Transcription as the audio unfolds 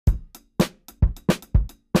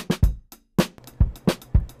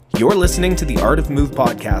You're listening to the Art of Move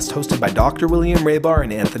podcast, hosted by Dr. William Raybar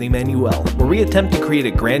and Anthony Manuel, where we attempt to create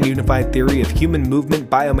a grand unified theory of human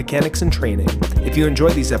movement, biomechanics, and training. If you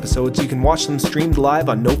enjoy these episodes, you can watch them streamed live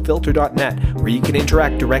on nofilter.net, where you can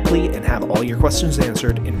interact directly and have all your questions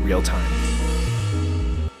answered in real time.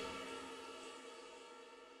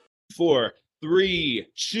 4, 3,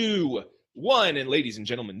 2, 1, and ladies and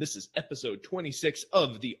gentlemen, this is episode 26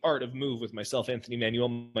 of The Art of Move with myself, Anthony Manuel,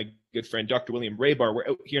 my good friend, Dr. William Raybar. We're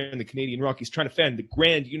out here in the Canadian Rockies trying to find the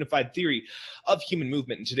grand unified theory of human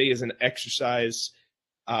movement, and today is an exercise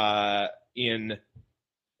in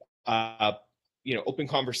open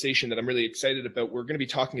conversation that I'm really excited about. We're going to be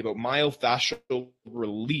talking about myofascial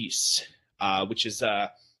release, which is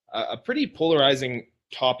a pretty polarizing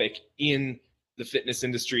topic in the fitness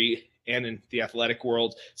industry and in the athletic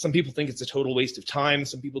world. Some people think it's a total waste of time.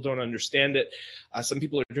 Some people don't understand it. Some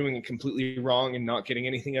people are doing it completely wrong and not getting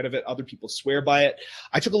anything out of it. Other people swear by it.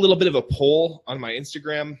 I took a little bit of a poll on my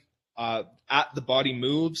Instagram at The Body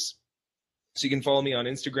Moves. So you can follow me on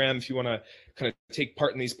Instagram if you want to kind of take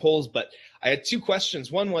part in these polls. But I had two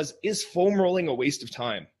questions. One was, is foam rolling a waste of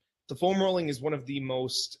time? So foam rolling is one of the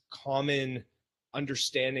most common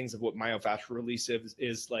understandings of what myofascial release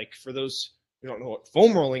is. Like, for those who don't know what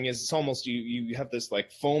foam rolling is, it's almost you have this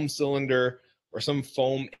like foam cylinder or some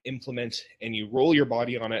foam implement and you roll your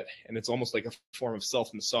body on it, and it's almost like a form of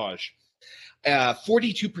self-massage.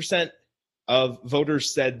 42% of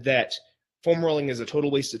voters said that foam rolling is a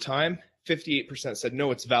total waste of time. 58% said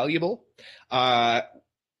no, it's valuable.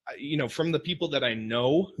 From the people that I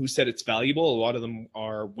know who said it's valuable, a lot of them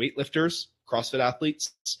are weightlifters, CrossFit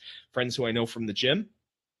athletes, friends who I know from the gym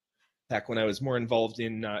back when I was more involved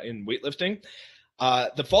in weightlifting.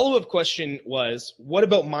 The follow-up question was, what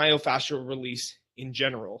about myofascial release in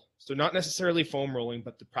general? So not necessarily foam rolling,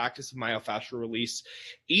 but the practice of myofascial release.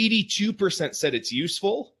 82% said it's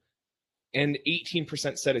useful, and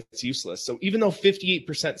 18% said it's useless. So even though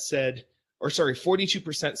 42% said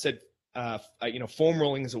foam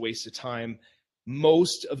rolling is a waste of time,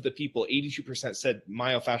 most of the people, 82%, said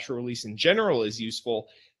myofascial release in general is useful,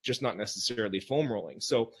 just not necessarily foam rolling.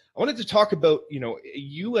 So I wanted to talk about,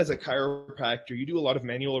 you as a chiropractor, you do a lot of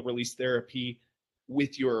manual release therapy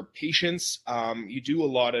with your patients. You do a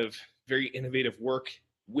lot of very innovative work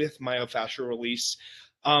with myofascial release.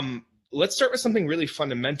 Let's start with something really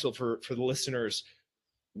fundamental for the listeners.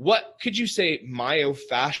 What could you say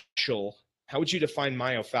myofascial? How would you define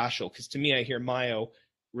myofascial? Because to me, I hear myo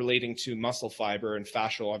relating to muscle fiber and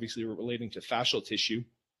fascial, obviously relating to fascial tissue.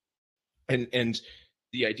 And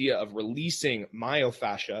the idea of releasing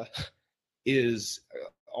myofascia is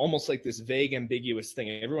almost like this vague, ambiguous thing.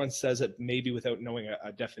 Everyone says it maybe without knowing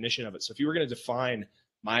a definition of it. So if you were going to define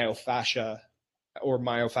myofascia or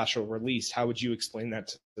myofascial release, how would you explain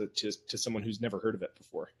that to someone who's never heard of it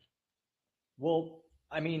before? Well,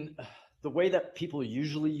 I mean, the way that people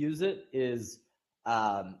usually use it is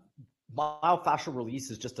myofascial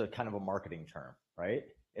release is just a kind of a marketing term, right?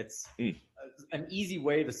 It's an easy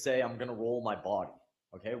way to say I'm going to roll my body,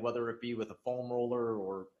 okay? Whether it be with a foam roller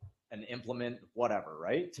or an implement, whatever,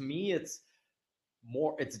 right? To me, it's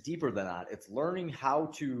deeper than that. It's learning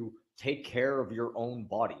how to take care of your own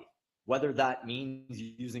body, whether that means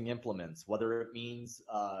using implements, whether it means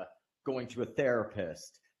going to a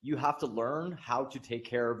therapist. You have to learn how to take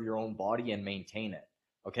care of your own body and maintain it,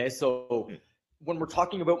 okay? So when we're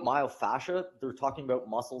talking about myofascia, they're talking about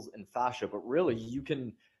muscles and fascia, but really you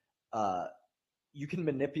can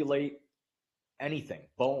manipulate anything,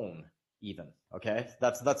 bone even, okay?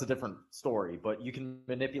 That's a different story, but you can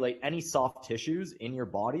manipulate any soft tissues in your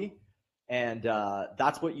body, and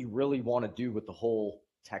that's what you really want to do with the whole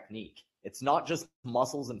technique. It's not just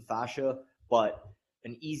muscles and fascia, but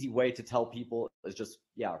an easy way to tell people is just,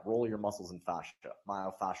 roll your muscles and fascia,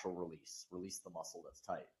 myofascial release the muscle that's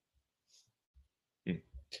tight.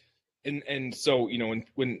 And so,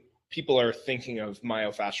 when people are thinking of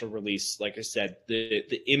myofascial release, like I said,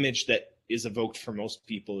 the image that is evoked for most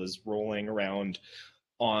people is rolling around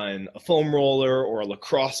on a foam roller or a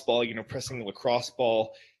lacrosse ball, pressing the lacrosse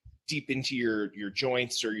ball deep into your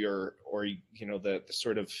joints or the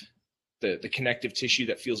sort of the connective tissue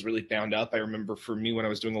that feels really bound up. I remember for me, when I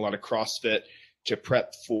was doing a lot of CrossFit to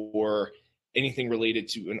prep for anything related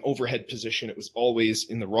to an overhead position, it was always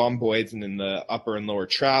in the rhomboids and in the upper and lower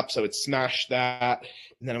traps. I would smash that,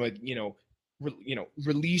 and then I would,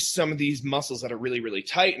 release some of these muscles that are really, really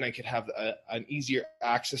tight, and I could have an easier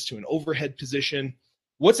access to an overhead position.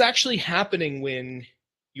 What's actually happening when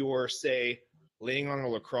you're, say, laying on a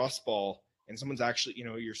lacrosse ball and someone's actually,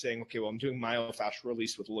 you're saying, okay, well, I'm doing myofascial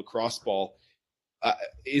release with a lacrosse ball.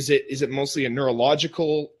 Is it mostly a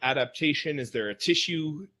neurological adaptation? Is there a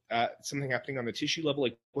tissue something happening on the tissue level?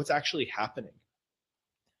 Like, what's actually happening?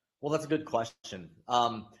 Well, that's a good question.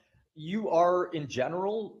 You are, in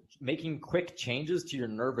general, making quick changes to your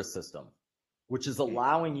nervous system, which is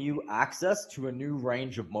allowing you access to a new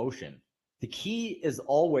range of motion. The key is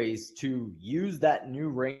always to use that new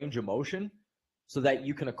range of motion so that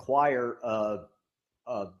you can acquire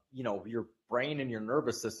your brain and your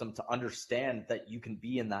nervous system to understand that you can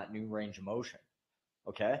be in that new range of motion.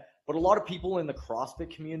 Okay. But a lot of people in the CrossFit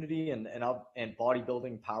community and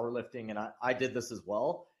bodybuilding, powerlifting, and I did this as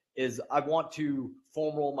well, is I want to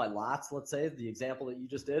foam roll my lats, let's say, the example that you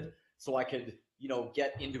just did, so I could,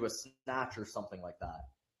 get into a snatch or something like that.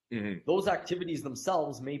 Mm-hmm. Those activities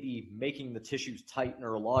themselves may be making the tissues tight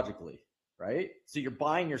neurologically, right? So you're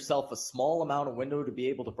buying yourself a small amount of window to be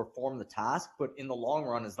able to perform the task, but in the long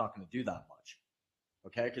run, it's not going to do that much.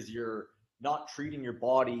 Okay. Because you're not treating your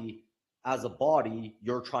body as a body,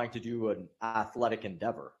 you're trying to do an athletic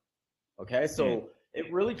endeavor. Okay. So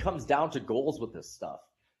it really comes down to goals with this stuff.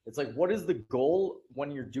 It's like, what is the goal when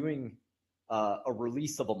you're doing a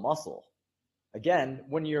release of a muscle? Again,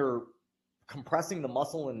 when you're compressing the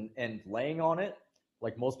muscle and laying on it,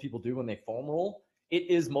 like most people do when they foam roll, it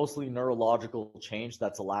is mostly neurological change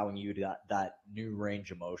that's allowing you to that new range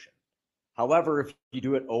of motion. However, if you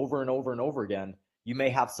do it over and over and over again, you may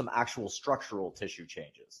have some actual structural tissue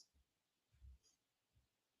changes.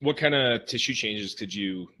 What kind of tissue changes could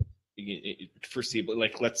you foresee?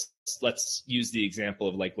 Like, let's use the example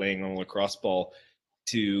of like laying on a lacrosse ball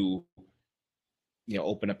to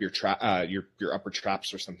open up your upper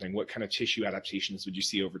traps or something. What kind of tissue adaptations would you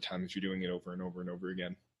see over time if you're doing it over and over and over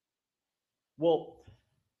again? Well,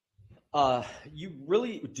 you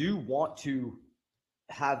really do want to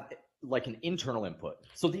have like an internal input.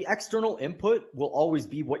 So the external input will always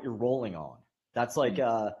be what you're rolling on. That's like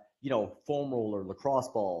foam roller, lacrosse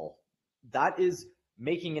ball. That is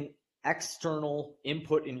making an external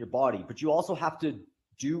input in your body, but you also have to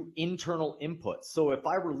do internal inputs. So if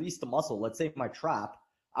I release the muscle, let's say my trap,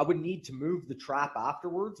 I would need to move the trap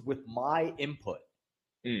afterwards with my input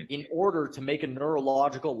in order to make a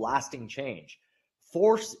neurological lasting change.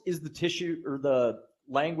 Force is the tissue or the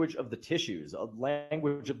language of the tissues, a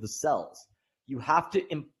language of the cells. You have to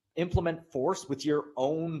implement force with your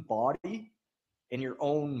own body and your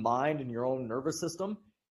own mind and your own nervous system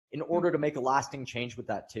in order to make a lasting change with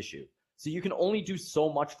that tissue. So you can only do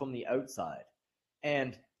so much from the outside.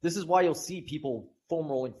 And this is why you'll see people foam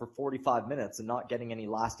rolling for 45 minutes and not getting any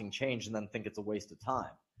lasting change and then think it's a waste of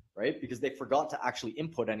time, right? Because they forgot to actually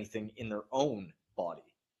input anything in their own body.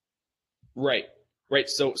 Right.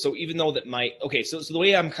 So even though that so the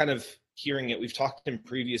way I'm kind of hearing it, we've talked in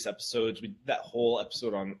previous episodes, that whole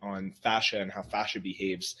episode on fascia and how fascia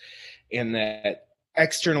behaves, and that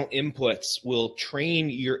external inputs will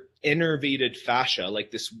train your innervated fascia,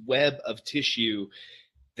 like this web of tissue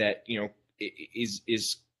that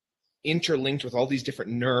is interlinked with all these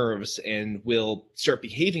different nerves and will start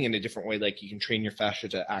behaving in a different way. Like you can train your fascia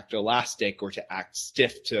to act elastic or to act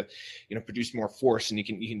stiff to produce more force, and you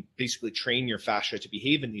can basically train your fascia to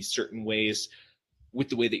behave in these certain ways with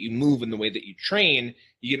the way that you move and the way that you train.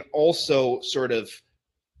 You can also sort of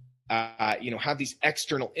have these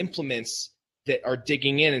external implements that are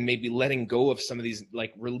digging in and maybe letting go of some of these,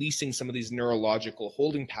 like releasing some of these neurological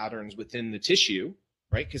holding patterns within the tissue,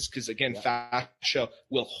 right? Because again, fascia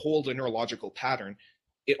will hold a neurological pattern.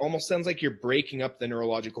 It almost sounds like you're breaking up the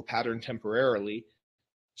neurological pattern temporarily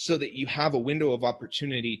so that you have a window of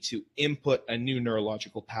opportunity to input a new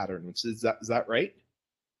neurological pattern. Is that right?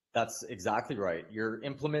 That's exactly right. You're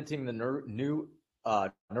implementing the new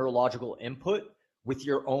neurological input with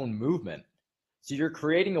your own movement. So you're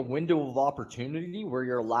creating a window of opportunity where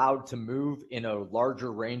you're allowed to move in a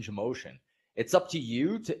larger range of motion. It's up to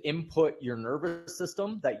you to input your nervous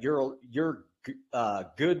system that you're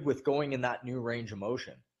good with going in that new range of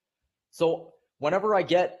motion. So whenever I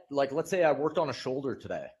get, like, let's say I worked on a shoulder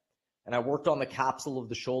today and I worked on the capsule of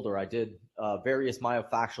the shoulder. I did various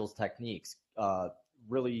myofascial techniques,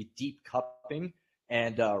 really deep cupping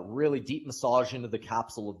and really deep massage into the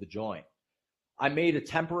capsule of the joint. I made a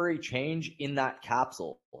temporary change in that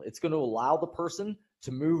capsule. It's going to allow the person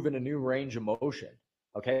to move in a new range of motion.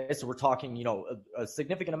 Okay, so we're talking, a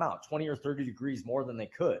significant amount, 20 or 30 degrees more than they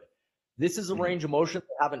could. This is a range of motion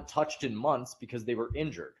they haven't touched in months because they were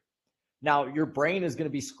injured. Now, your brain is going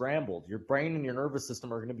to be scrambled. Your brain and your nervous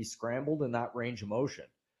system are going to be scrambled in that range of motion.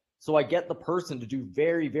 So I get the person to do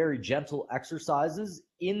very, very gentle exercises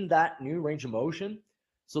in that new range of motion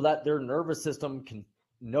so that their nervous system can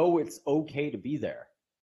know it's okay to be there.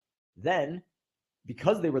 Then,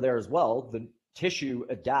 because they were there as well, the tissue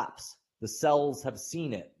adapts. The cells have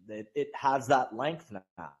seen it. It has that length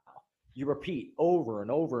now. you repeat over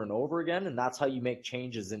and over and over again, and that's how you make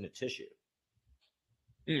changes in the tissue.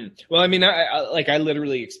 Well, I mean, I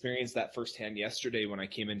literally experienced that firsthand yesterday when I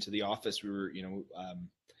came into the office. We were, we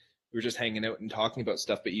were just hanging out and talking about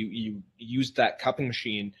stuff, but you used that cupping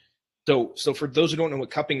machine. So for those who don't know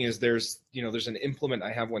what cupping is, there's an implement.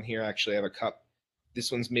 I have one here, actually. I have a cup.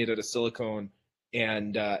 This one's made out of silicone,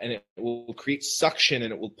 and it will create suction,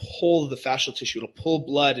 and it will pull the fascial tissue. It'll pull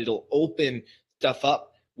blood. It'll open stuff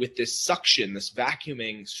up with this suction, this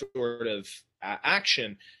vacuuming sort of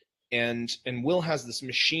action. And Will has this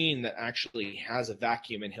machine that actually has a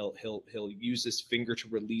vacuum, and he'll use his finger to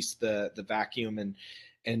release the vacuum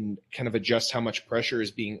and kind of adjust how much pressure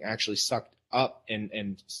is being actually sucked up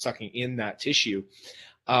and sucking in that tissue.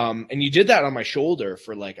 And you did that on my shoulder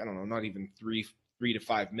for like, I don't know, not even three to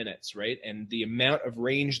 5 minutes, right? And the amount of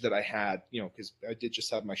range that I had, because I did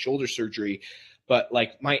just have my shoulder surgery, but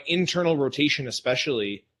like my internal rotation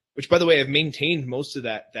especially, which, by the way, I've maintained most of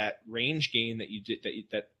that range gain that you did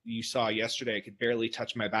that you saw yesterday. I could barely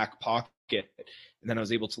touch my back pocket, and then I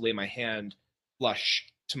was able to lay my hand flush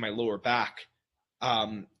to my lower back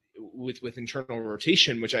with internal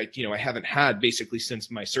rotation, which I haven't had basically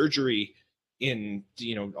since my surgery in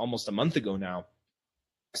almost a month ago now.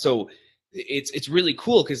 So it's really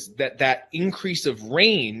cool because that increase of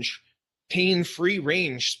range, pain-free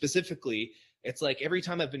range specifically. It's like every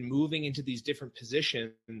time I've been moving into these different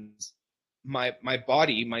positions, my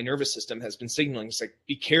body, my nervous system has been signaling. It's like,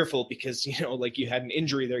 be careful because, like you had an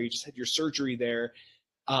injury there, you just had your surgery there.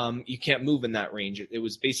 You can't move in that range. It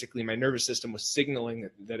was basically my nervous system was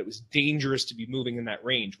signaling that it was dangerous to be moving in that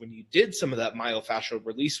range. When you did some of that myofascial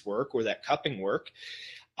release work or that cupping work,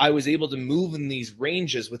 I was able to move in these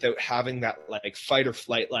ranges without having that like fight or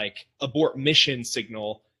flight, like abort mission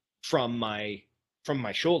signal from my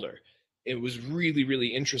shoulder. It was really, really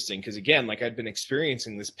interesting because, again, like I'd been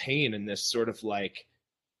experiencing this pain and this sort of like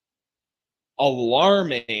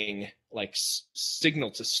alarming like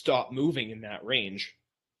signal to stop moving in that range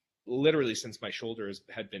literally since my shoulder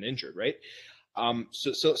had been injured, right?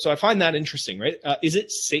 So I find that interesting, right? Is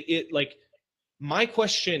it like, my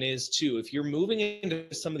question is too, if you're moving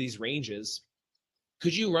into some of these ranges,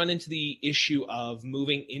 could you run into the issue of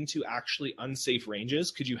moving into actually unsafe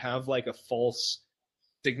ranges? Could you have like a false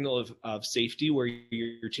signal of safety where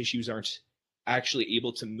your tissues aren't actually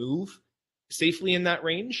able to move safely in that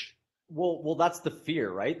range? Well, that's the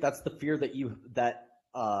fear, right? That's the fear that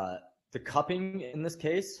the cupping in this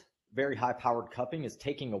case, very high powered cupping, is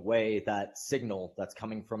taking away that signal that's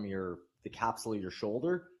coming from the capsule of your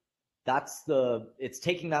shoulder. It's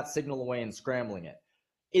taking that signal away and scrambling it.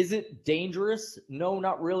 Is it dangerous? No,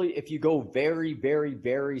 not really. If you go very, very,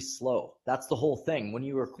 very slow, that's the whole thing. When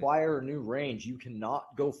you acquire a new range, you cannot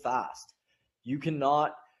go fast. You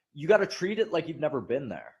got to treat it like you've never been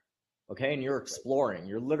there. Okay. And you're exploring.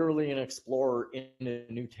 You're literally an explorer in a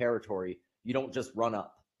new territory. You don't just run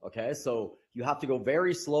up. Okay. So you have to go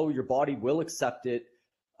very slow. Your body will accept it.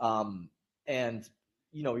 And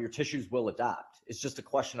your tissues will adapt. It's just a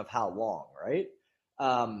question of how long, right?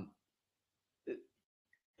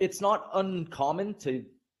 It's not uncommon to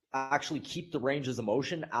actually keep the ranges of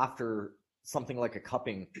motion after something like a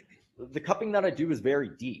cupping. The cupping that I do is very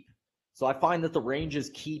deep. So I find that the ranges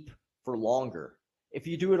keep for longer. If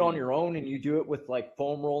you do it on your own and you do it with like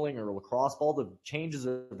foam rolling or a lacrosse ball, the changes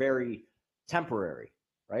are very temporary,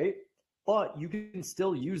 right? But you can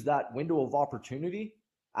still use that window of opportunity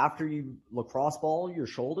after you lacrosse ball your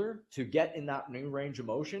shoulder to get in that new range of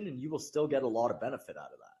motion, and you will still get a lot of benefit out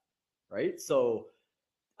of that, right? So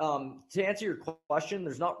to answer your question,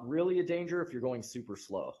 there's not really a danger if you're going super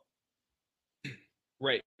slow.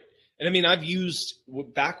 Right. And I mean, I've used,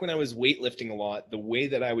 back when I was weightlifting a lot, the way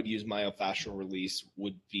that I would use myofascial release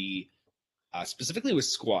would be specifically with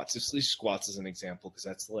squats. Let's use squats as an example, because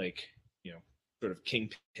that's like, sort of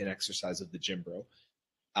kingpin exercise of the gym bro.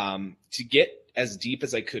 To get as deep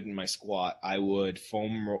as I could in my squat, I would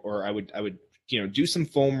do some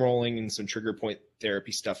foam rolling and some trigger point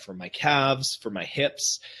therapy stuff for my calves, for my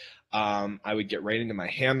hips. I would get right into my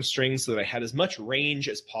hamstrings so that I had as much range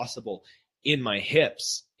as possible in my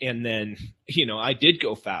hips. And then, I did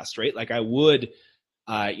go fast, right? Like I would,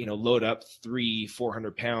 load up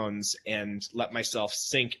 300-400 pounds and let myself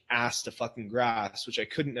sink ass to fucking grass, which I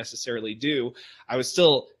couldn't necessarily do. I was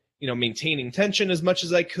still, maintaining tension as much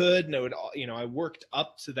as I could. And I worked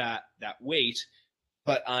up to that weight,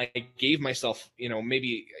 but I gave myself,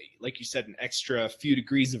 maybe, like you said, an extra few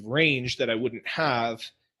degrees of range that I wouldn't have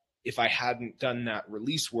if I hadn't done that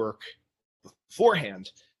release work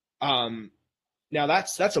beforehand. Now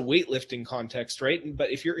that's a weightlifting context, right?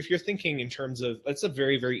 But if you're thinking in terms of, that's a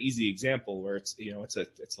very, very easy example where it's,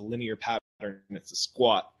 it's a linear pattern, it's a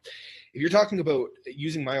squat. If you're talking about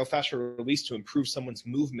using myofascial release to improve someone's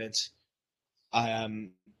movement,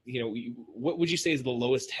 what would you say is the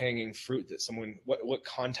lowest hanging fruit that someone, what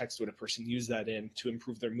context would a person use that in to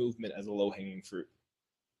improve their movement as a low hanging fruit?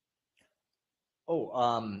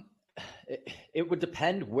 It would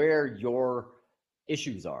depend where your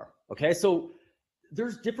issues are. Okay. So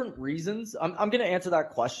there's different reasons. I'm going to answer that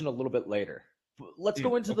question a little bit later. Let's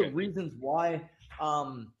go into the reasons why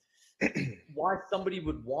somebody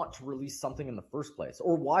would want to release something in the first place,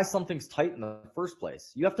 or why something's tight in the first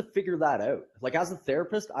place. You have to figure that out. Like, as a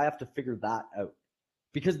therapist, I have to figure that out,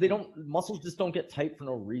 because muscles just don't get tight for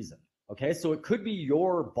no reason. Okay. So it could be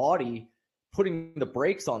your body putting the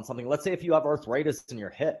brakes on something. Let's say if you have arthritis in your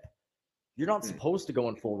hip, you're not supposed to go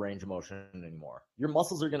in full range of motion anymore.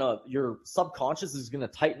 Your subconscious is gonna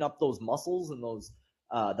tighten up those muscles and those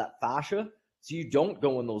that fascia, so you don't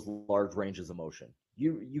go in those large ranges of motion.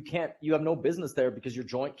 You have no business there, because your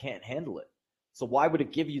joint can't handle it. So why would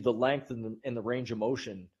it give you the length and the range of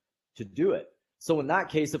motion to do it? So in that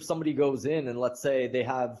case, if somebody goes in and let's say they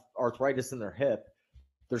have arthritis in their hip,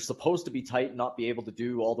 they're supposed to be tight and not be able to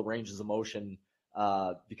do all the ranges of motion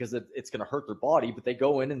because it's going to hurt their body, but they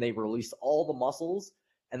go in and they release all the muscles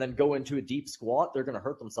and then go into a deep squat, they're going to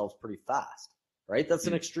hurt themselves pretty fast, right? That's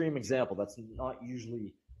an extreme example. That's not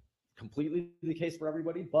usually completely the case for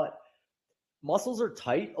everybody, but muscles are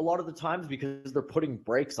tight a lot of the times because they're putting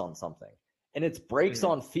brakes on something, and it's brakes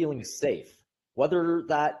on feeling safe. Whether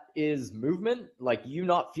that is movement, like you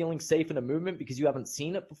not feeling safe in a movement because you haven't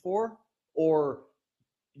seen it before, or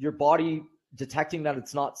your body detecting that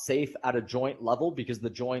it's not safe at a joint level because the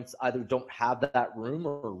joints either don't have that room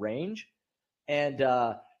or range. And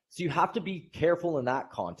so you have to be careful in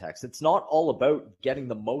that context. It's not all about getting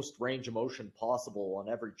the most range of motion possible on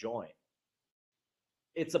every joint.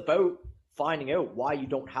 It's about finding out why you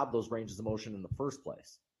don't have those ranges of motion in the first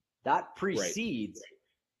place. That precedes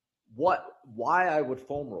why I would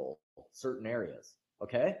foam roll certain areas.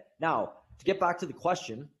 Okay. Now, to get back to the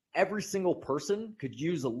question, every single person could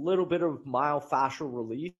use a little bit of myofascial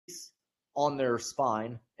release on their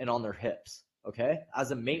spine and on their hips, okay,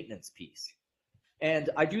 as a maintenance piece. And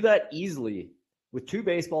I do that easily with 2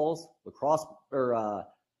 baseballs,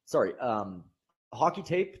 hockey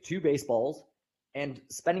tape, 2 baseballs, and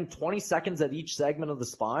spending 20 seconds at each segment of the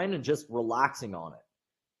spine and just relaxing on it.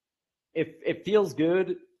 If it feels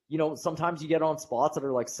good, sometimes you get on spots that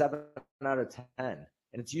are like 7 out of 10.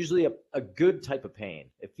 And it's usually a good type of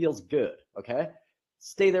pain. It feels good, okay?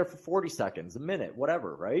 Stay there for 40 seconds, a minute,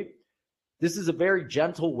 whatever, right? This is a very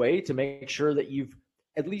gentle way to make sure that you've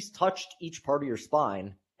at least touched each part of your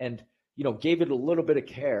spine and, gave it a little bit of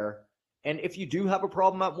care. And if you do have a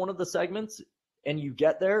problem at one of the segments and you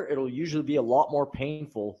get there, it'll usually be a lot more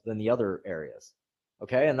painful than the other areas,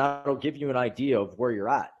 okay? And that'll give you an idea of where you're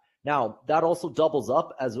at. Now, that also doubles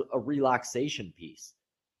up as a relaxation piece.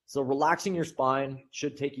 So relaxing your spine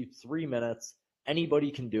should take you 3 minutes.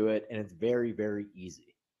 Anybody can do it, and it's very, very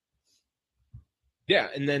easy. Yeah,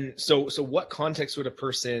 and then so what context would a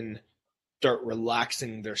person start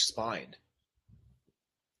relaxing their spine?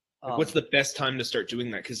 Like, what's the best time to start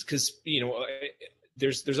doing that? Because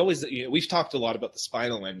there's always, we've talked a lot about the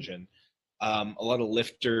spinal engine. A lot of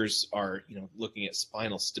lifters are looking at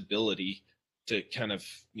spinal stability to kind of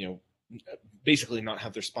basically not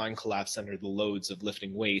have their spine collapse under the loads of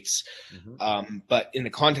lifting weights. But in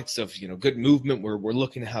the context of good movement, we're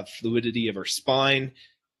looking to have fluidity of our spine,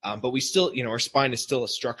 but we still our spine is still a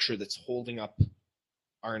structure that's holding up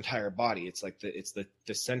our entire body. It's like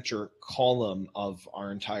the center column of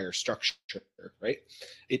our entire structure, right?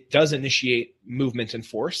 It does initiate movement and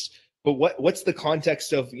force, but what's the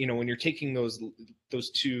context of when you're taking those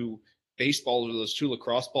 2 baseballs or those 2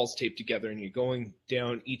 lacrosse balls taped together and you're going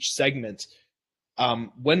down each segment,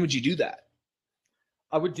 when would you do that?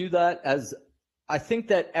 I would do that as I think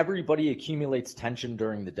that everybody accumulates tension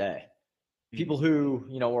during the day. People who,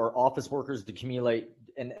 are office workers accumulate,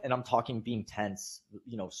 and I'm talking being tense,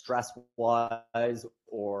 stress wise,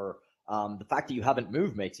 or the fact that you haven't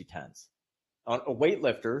moved makes you tense. A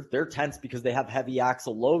weightlifter, they're tense because they have heavy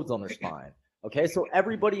axle loads on their spine. Okay, so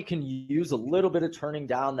everybody can use a little bit of turning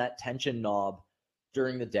down that tension knob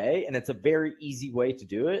during the day, and it's a very easy way to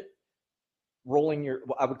do it.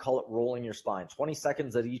 I would call it rolling your spine. 20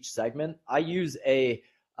 seconds at each segment. I use a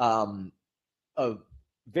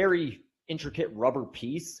very intricate rubber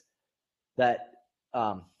piece that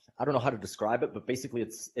I don't know how to describe it, but basically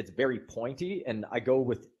it's very pointy, and I go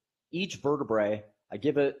with each vertebrae. I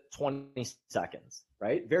give it 20 seconds,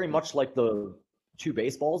 right? Very much like the two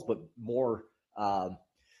baseballs, but more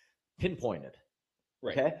pinpointed.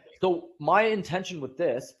 Right. Okay. So my intention with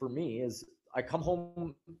this for me is I come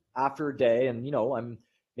home after a day and, I'm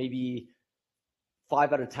maybe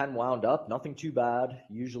 5 out of 10 wound up, nothing too bad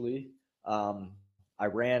usually. I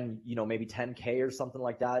ran, maybe 10K or something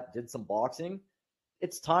like that, did some boxing.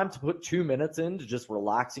 It's time to put 2 minutes into just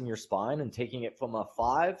relaxing your spine and taking it from a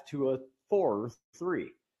 5 to a 4 or 3.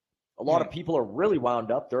 A lot of people are really wound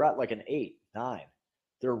up. They're at like an 8, 9.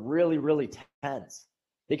 They're really, really tense.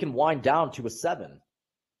 They can wind down to a 7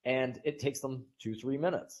 and it takes them 2-3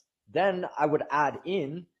 minutes. Then I would add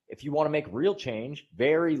in, if you want to make real change,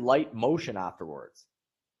 very light motion afterwards.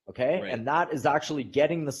 Okay. Right. And that is actually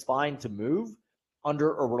getting the spine to move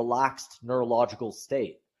under a relaxed neurological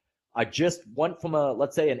state. I just went from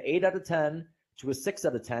let's say an 8 out of 10 to a 6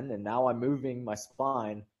 out of 10. And now I'm moving my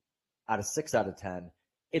spine at a 6 out of 10.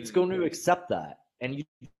 It's going to accept that. And you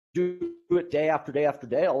do it day after day after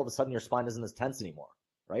day. All of a sudden your spine isn't as tense anymore.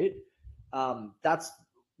 Right. That's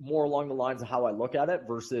more along the lines of how I look at it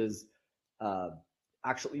versus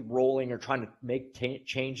actually rolling or trying to make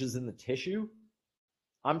changes in the tissue.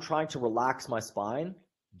 I'm trying to relax my spine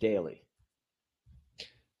daily.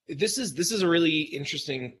 This is a really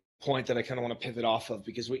interesting point that I kind of want to pivot off of,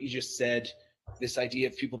 because what you just said, this idea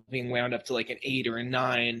of people being wound up to like an 8 or a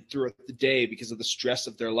 9 throughout the day because of the stress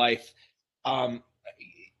of their life.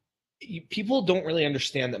 People don't really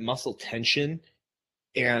understand that muscle tension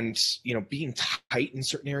and, being tight in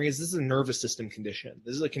certain areas, this is a nervous system condition.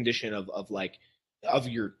 This is a condition of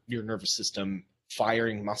your nervous system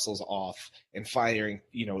firing muscles off and firing,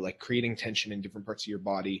 like creating tension in different parts of your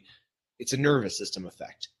body. It's a nervous system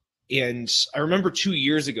effect. And I remember 2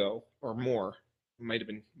 years ago or more, it might have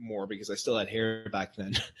been more because I still had hair back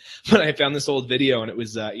then, but I found this old video and it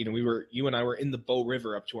was, you and I were in the Bow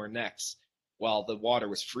River up to our necks while the water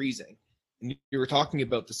was freezing. And you were talking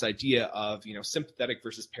about this idea of, sympathetic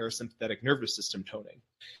versus parasympathetic nervous system toning.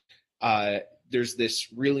 There's this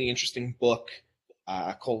really interesting book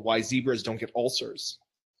called Why Zebras Don't Get Ulcers.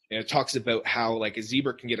 And it talks about how like a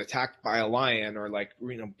zebra can get attacked by a lion or like,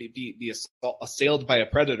 be assailed by a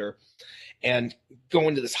predator and go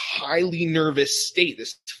into this highly nervous state,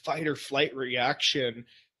 this fight or flight reaction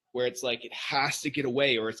where it's like it has to get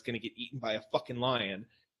away or it's going to get eaten by a fucking lion.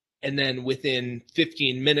 And then within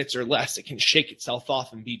 15 minutes or less, it can shake itself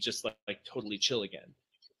off and be just like totally chill again.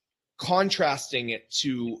 Contrasting it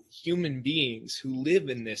to human beings who live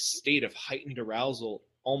in this state of heightened arousal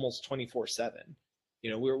almost 24/7.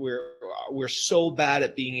 We're so bad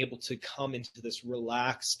at being able to come into this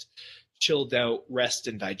relaxed, chilled out, rest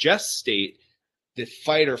and digest state. The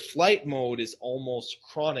fight or flight mode is almost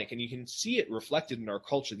chronic, and you can see it reflected in our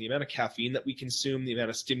culture. The amount of caffeine that we consume, the amount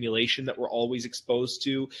of stimulation that we're always exposed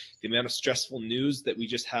to, the amount of stressful news that we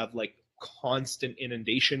just have like constant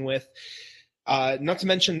inundation with. Not to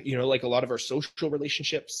mention, like a lot of our social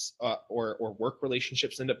relationships or work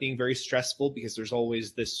relationships end up being very stressful because there's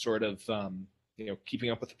always this sort of, keeping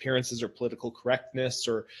up with appearances or political correctness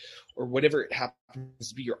or whatever it happens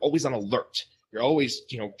to be. You're always on alert. You're always,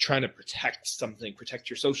 trying to protect something, protect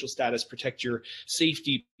your social status, protect your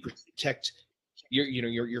safety, protect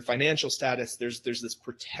your financial status. There's this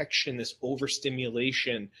protection, this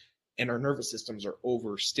overstimulation, and our nervous systems are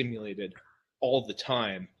overstimulated all the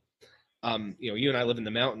time. You and I live in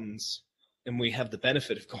the mountains, and we have the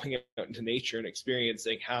benefit of going out into nature and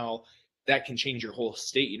experiencing how that can change your whole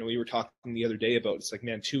state. We were talking the other day about, it's like,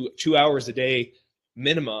 man, two hours a day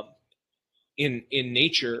minimum in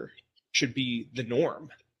nature should be the norm.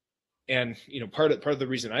 And, part of the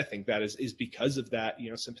reason I think that is because of that,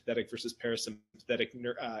 sympathetic versus parasympathetic,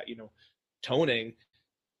 toning,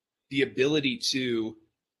 the ability to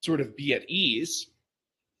sort of be at ease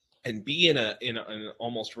and be in an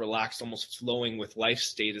almost relaxed, almost flowing with life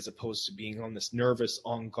state, as opposed to being on this nervous,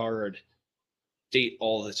 on guard state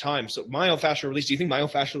all the time. So myofascial release, do you think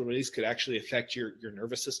myofascial release could actually affect your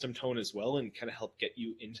nervous system tone as well and kind of help get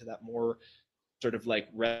you into that more sort of like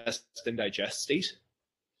rest and digest state?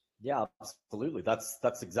 Yeah, absolutely.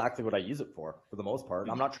 That's exactly what I use it for the most part.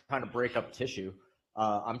 I'm not trying to break up tissue.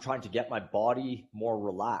 I'm trying to get my body more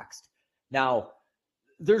relaxed. Now,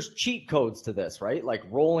 there's cheat codes to this, right? Like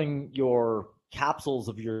rolling your capsules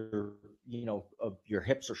of your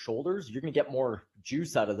hips or shoulders, you're going to get more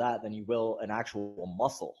juice out of that than you will an actual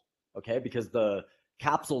muscle. Okay. Because the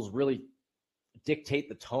capsules really dictate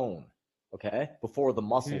the tone. Okay. Before the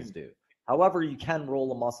muscles do. However, you can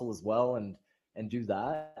roll a muscle as well and do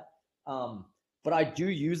that. But I do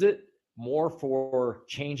use it more for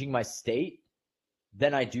changing my state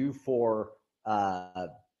than I do for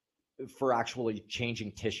actually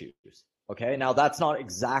changing tissues. Okay. Now that's not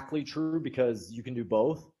exactly true because you can do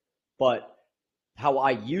both, but how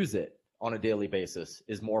I use it on a daily basis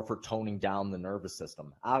is more for toning down the nervous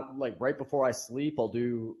system. Like right before I sleep, I'll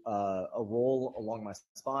do a roll along my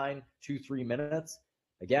spine, 2-3 minutes.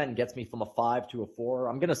 Again, gets me from a 5 to a 4.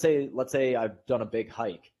 I'm going to say, let's say I've done a big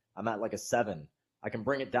hike. I'm at like a 7. I can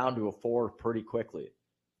bring it down to a 4 pretty quickly.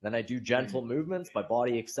 Then I do gentle movements. My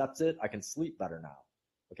body accepts it. I can sleep better now.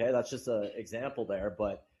 Okay. That's just an example there,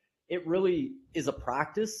 but it really is a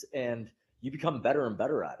practice and you become better and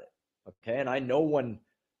better at it. Okay. And I know when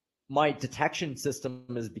my detection system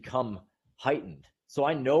has become heightened. So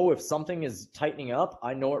I know if something is tightening up,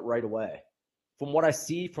 I know it right away. From what I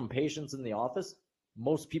see from patients in the office,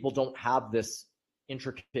 most people don't have this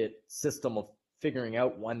intricate system of figuring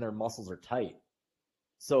out when their muscles are tight.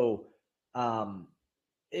 So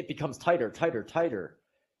it becomes tighter, tighter, tighter.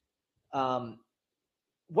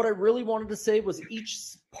 What I really wanted to say was each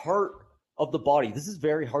part of the body, this is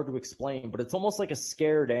very hard to explain, but it's almost like a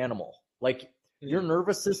scared animal. Like your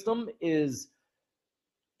nervous system is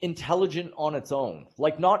intelligent on its own.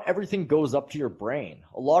 Like not everything goes up to your brain.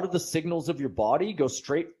 A lot of the signals of your body go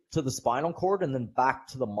straight to the spinal cord and then back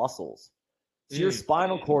to the muscles. So your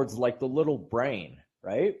spinal cord's like the little brain,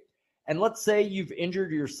 right? And let's say you've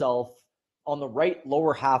injured yourself on the right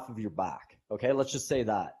lower half of your back. Okay, let's just say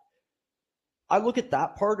that. I look at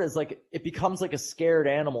that part as like it becomes like a scared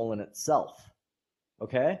animal in itself.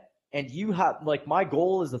 Okay? And you have, like, my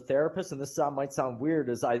goal as a therapist, and this might sound weird,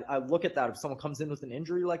 is I look at that if someone comes in with an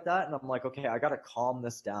injury like that, and I'm like, okay, I got to calm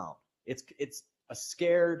this down. It's a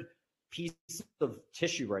scared piece of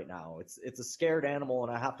tissue right now. It's a scared animal,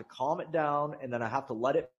 and I have to calm it down, and then I have to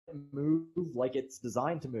let it move like it's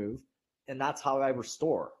designed to move, and that's how I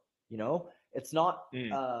restore. You know, it's not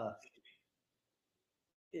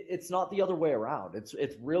it's not the other way around.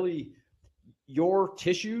 It's really your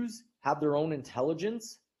tissues have their own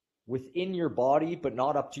intelligence within your body, but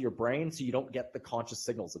not up to your brain, so you don't get the conscious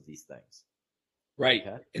signals of these things. Right.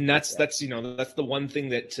 Okay? And that's you know, that's the one thing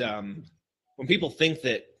that when people think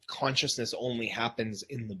that consciousness only happens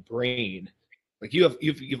in the brain, like you have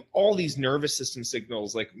all these nervous system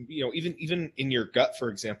signals, like, you know, even in your gut, for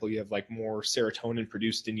example, you have like more serotonin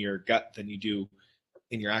produced in your gut than you do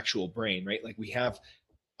in your actual brain, right? Like we have,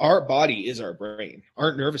 our body is our brain,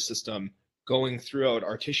 our nervous system going throughout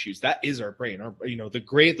our tissues, that is our brain. Our, you know,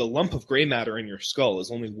 the lump of gray matter in your skull is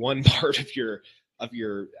only one part of your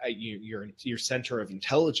center of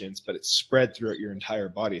intelligence, but it's spread throughout your entire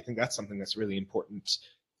body. I think that's something that's really important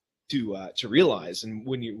to realize. And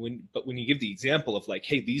when you give the example of like,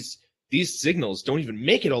 hey, these signals don't even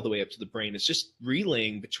make it all the way up to the brain, it's just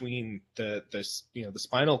relaying between the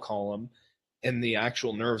spinal column and the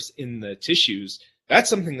actual nerves in the tissues. That's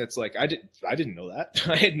something that's like, I didn't know that.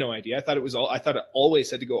 I had no idea. I thought it always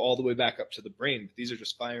had to go all the way back up to the brain, but these are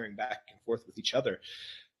just firing back and forth with each other.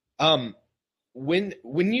 When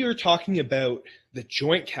you're talking about the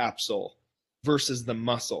joint capsule versus the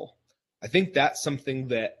muscle, I think that's something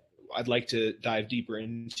that I'd like to dive deeper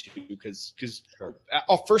into, because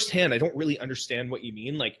firsthand, I don't really understand what you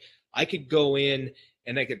mean. Like I could go in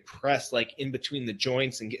and I could press like in between the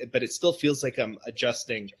joints but it still feels like I'm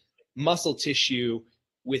adjusting muscle tissue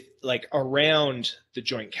with like around the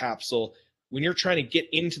joint capsule. When you're trying to get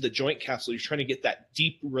into the joint capsule, you're trying to get that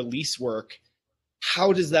deep release work.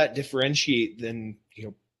 How does that differentiate than, you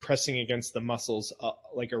know, pressing against the muscles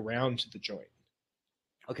like around the joint?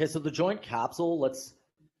 Okay, so the joint capsule, let's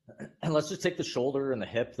just take the shoulder and the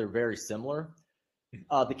hip. They're very similar.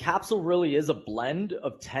 The capsule really is a blend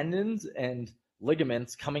of tendons and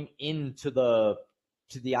ligaments coming into the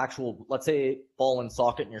actual, let's say, ball and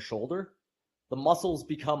socket in your shoulder. The muscles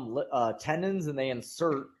become tendons, and they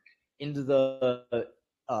insert into the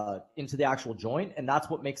actual joint, and that's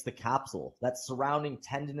what makes the capsule, that surrounding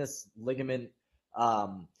tendinous ligament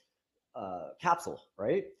capsule,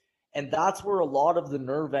 right? And that's where a lot of the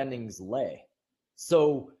nerve endings lay.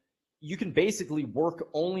 So you can basically work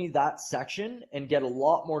only that section and get a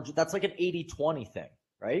lot more. That's like an 80-20 thing,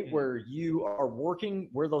 right? Mm-hmm. Where you are working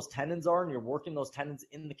where those tendons are, and you're working those tendons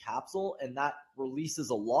in the capsule, and that releases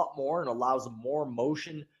a lot more and allows more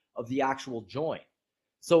motion of the actual joint.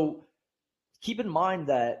 So keep in mind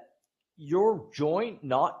that your joint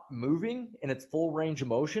not moving in its full range of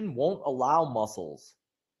motion won't allow muscles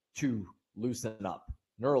to loosen up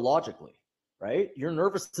neurologically, right? Your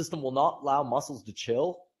nervous system will not allow muscles to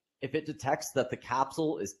chill if it detects that the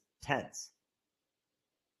capsule is tense.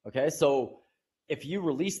 Okay, so if you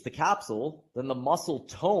release the capsule, then the muscle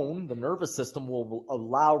tone, the nervous system will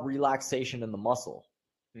allow relaxation in the muscle.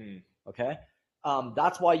 Okay,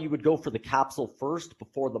 that's why you would go for the capsule first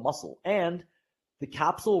before the muscle. And the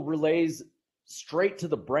capsule relays straight to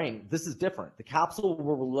the brain. This is different. The capsule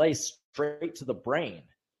will relay straight to the brain.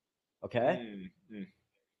 Okay.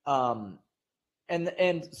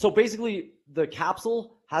 And so basically the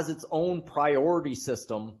capsule has its own priority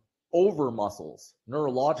system over muscles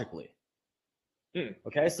neurologically.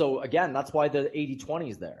 Okay. So again, that's why the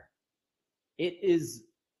 80-20 is there. It is,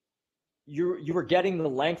 you are getting the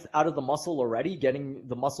length out of the muscle already, getting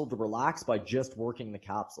the muscle to relax by just working the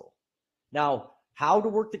capsule. Now, how to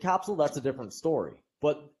work the capsule, that's a different story,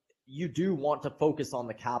 but you do want to focus on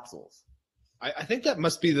the capsules. I think that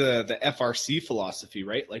must be the FRC philosophy,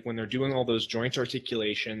 right? Like when they're doing all those joint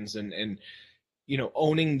articulations and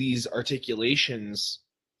owning these articulations,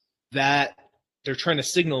 that they're trying to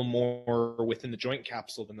signal more within the joint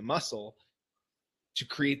capsule than the muscle to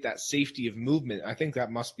create that safety of movement. I think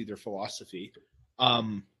that must be their philosophy.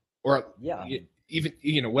 Even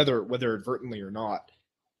whether advertently or not.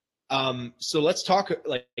 So let's talk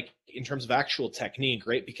like in terms of actual technique,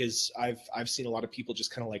 right? Because I've seen a lot of people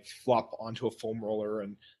just kind of like flop onto a foam roller,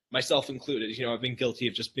 and myself included. I've been guilty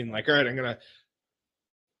of just being like, all right, I'm gonna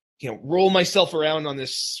roll myself around on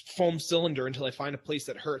this foam cylinder until I find a place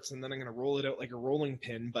that hurts, and then I'm gonna roll it out like a rolling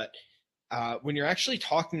pin. But when you're actually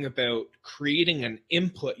talking about creating an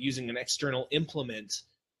input using an external implement,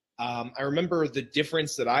 I remember the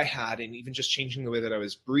difference that I had in even just changing the way that I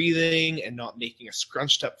was breathing and not making a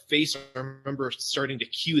scrunched up face. I remember starting to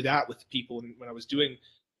cue that with people when I was doing,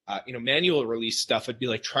 manual release stuff. I'd be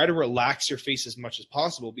like, try to relax your face as much as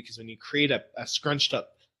possible, because when you create a scrunched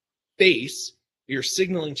up face, you're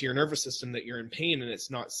signaling to your nervous system that you're in pain and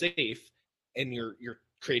it's not safe, and you're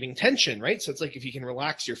creating tension, right? So it's like if you can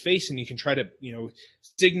relax your face and you can try to,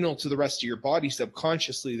 signal to the rest of your body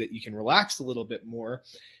subconsciously that you can relax a little bit more,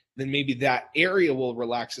 then maybe that area will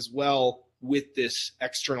relax as well with this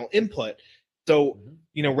external input. So,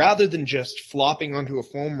 rather than just flopping onto a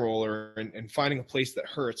foam roller and finding a place that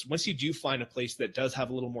hurts, once you do find a place that does have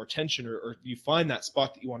a little more tension, or you find that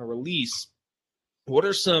spot that you want to release, what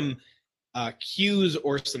are some cues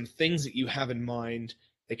or some things that you have in mind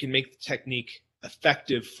that can make the technique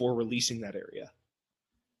effective for releasing that area?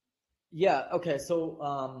 Yeah. Okay.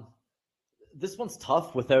 So this one's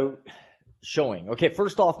tough without showing. Okay,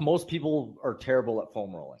 first off, most people are terrible at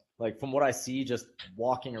foam rolling. Like from what I see, just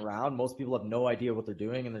walking around, most people have no idea what they're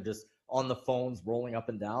doing, and they're just on the phones rolling up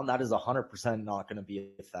and down. That is 100% not going to be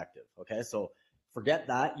effective. Okay, so forget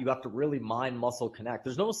that. You have to really mind muscle connect.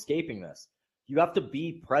 There's no escaping this. You have to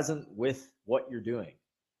be present with what you're doing.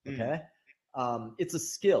 Okay, it's a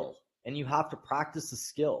skill, and you have to practice the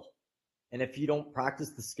skill. And if you don't practice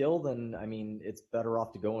the skill, then it's better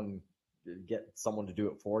off to go and get someone to do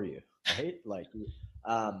it for you, right?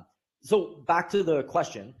 So back to the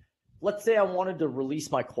question. Let's say I wanted to release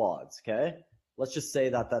my quads. Okay, let's just say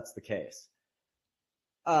that that's the case.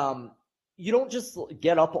 You don't just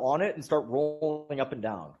get up on it and start rolling up and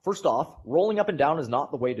down. First off, rolling up and down is not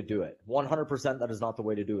the way to do it. 100% that is not the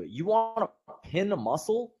way to do it. You want to pin a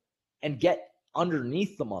muscle and get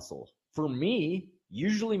underneath the muscle. For me,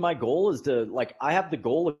 usually my goal is to, I have the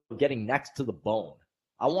goal of getting next to the bone.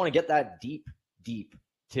 I want to get that deep, deep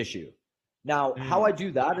tissue. Now, how I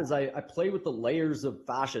do that is I play with the layers of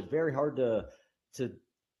fascia. It's very hard to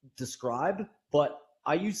describe, but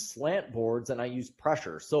I use slant boards and I use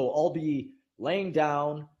pressure. So I'll be laying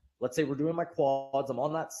down. Let's say we're doing my quads. I'm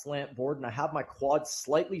on that slant board and I have my quads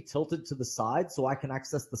slightly tilted to the side so I can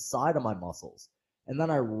access the side of my muscles. And then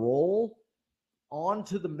I roll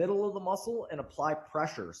onto the middle of the muscle and apply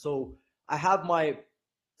pressure. So I have my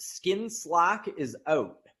skin slack is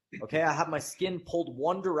out. Okay, I have my skin pulled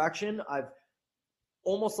one direction. I've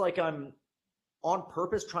almost like I'm on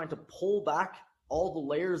purpose trying to pull back all the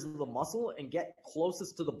layers of the muscle and get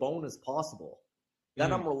closest to the bone as possible.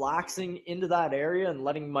 Then I'm relaxing into that area and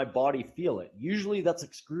letting my body feel it. Usually that's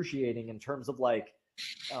excruciating in terms of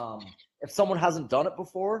if someone hasn't done it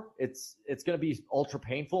before, it's going to be ultra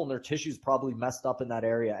painful and their tissue's probably messed up in that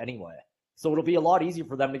area anyway. So it'll be a lot easier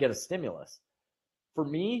for them to get a stimulus. For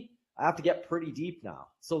me, I have to get pretty deep now.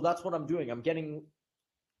 So that's what I'm doing. I'm getting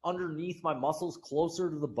underneath my muscles closer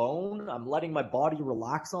to the bone. I'm letting my body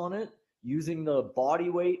relax on it, using the body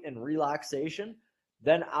weight and relaxation.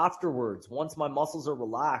 Then afterwards, once my muscles are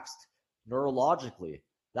relaxed neurologically,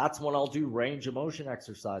 that's when I'll do range of motion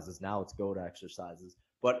exercises. Now it's GOAT exercises.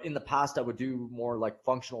 But in the past, I would do more like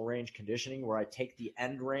functional range conditioning where I take the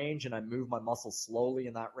end range and I move my muscles slowly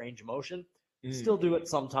in that range of motion. Still do it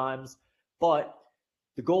sometimes, but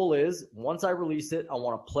the goal is once I release it, I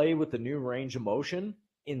want to play with the new range of motion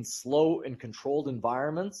in slow and controlled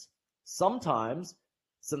environments. Sometimes,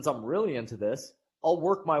 since I'm really into this, I'll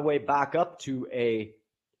work my way back up to a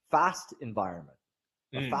fast environment.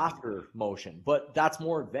 a faster motion, but that's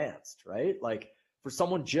more advanced, right? Like for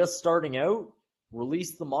someone just starting out,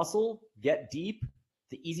 release the muscle, get deep.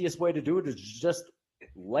 The easiest way to do it is just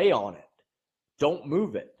lay on it. Don't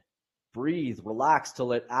move it. Breathe, relax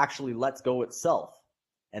till it actually lets go itself.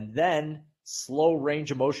 And then slow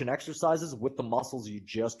range of motion exercises with the muscles you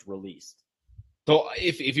just released. So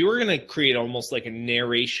if you were going to create almost like a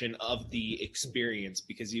narration of the experience,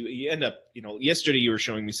 because you end up, yesterday you were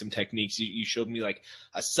showing me some techniques. You showed me like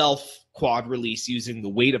a self quad release using the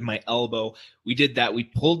weight of my elbow. We did that. We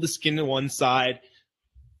pulled the skin to one side,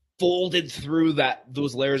 folded through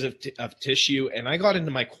those layers of tissue, and I got into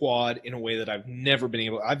my quad in a way that I've never been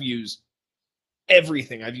able. I've used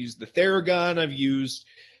everything. I've used the Theragun. I've used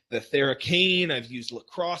the Theracane. I've used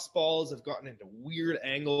lacrosse balls. I've gotten into weird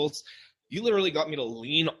angles. You literally got me to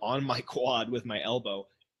lean on my quad with my elbow,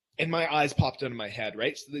 and my eyes popped out of my head,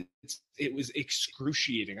 right? So it was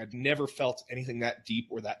excruciating. I've never felt anything that deep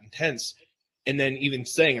or that intense. And then even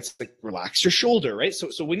saying, it's like, relax your shoulder, right?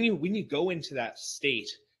 So when you go into that state,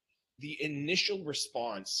 the initial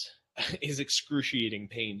response is excruciating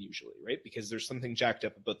pain usually, right? Because there's something jacked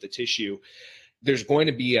up about the tissue. There's going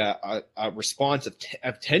to be a response of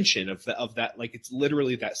tension of that, like it's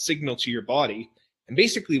literally that signal to your body. And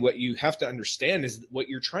basically what you have to understand is what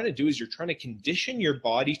you're trying to do is you're trying to condition your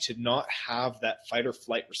body to not have that fight or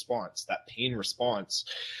flight response, that pain response.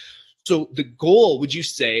 So the goal, would you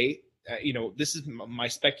say, this is my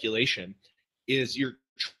speculation, is you're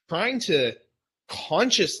trying to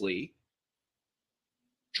consciously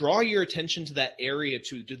draw your attention to that area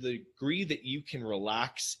to the degree that you can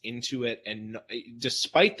relax into it, and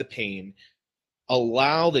despite the pain,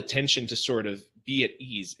 allow the tension to sort of be at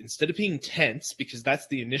ease instead of being tense, because that's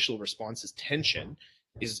the initial response is tension,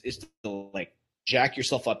 is to like jack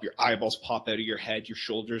yourself up, your eyeballs pop out of your head, your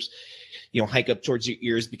shoulders, hike up towards your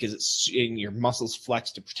ears because it's in your muscles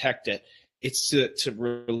flex to protect it. It's to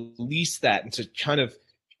release that and to kind of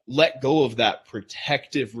let go of that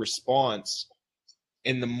protective response.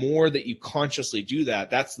 And the more that you consciously do that,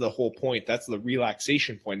 that's the whole point. That's the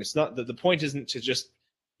relaxation point. It's not the point isn't to just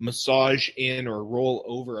massage in or roll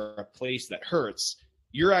over a place that hurts.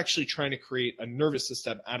 You're actually trying to create a nervous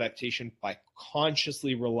system adaptation by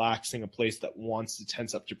consciously relaxing a place that wants to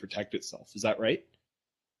tense up to protect itself. Is that right?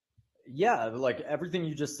 Yeah, like everything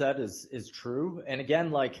you just said is true. And again,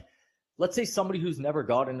 like let's say somebody who's never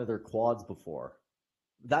got into their quads before.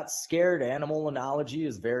 That scared animal analogy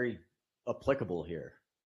is very applicable here.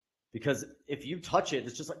 Because if you touch it,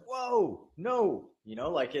 it's just like, whoa, no,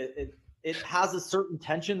 like it has a certain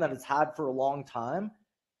tension that it's had for a long time,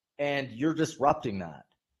 and you're disrupting that.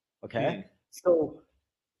 Okay. So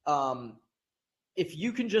if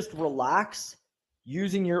you can just relax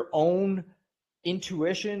using your own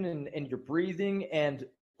intuition and your breathing and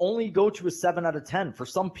only go to a 7 out of 10, for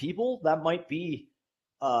some people, that might be,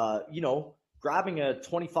 grabbing a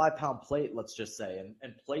 25-pound plate, let's just say,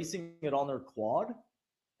 and placing it on their quad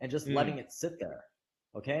and just letting it sit there.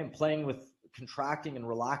 Okay. And playing with contracting and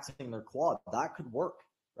relaxing their quad, that could work,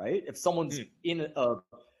 right? If someone's in a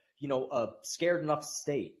scared enough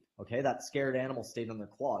state, okay, that scared animal state on their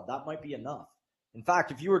quad, that might be enough. In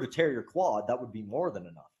fact, if you were to tear your quad, that would be more than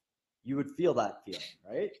enough. You would feel that feeling,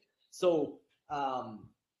 right? So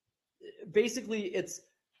basically it's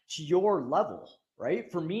to your level,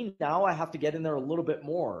 right? For me now, I have to get in there a little bit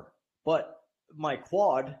more, but my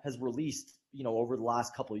quad has released, over the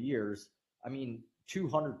last couple of years,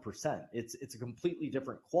 200%. It's a completely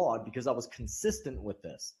different quad because I was consistent with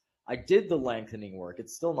this. I did the lengthening work.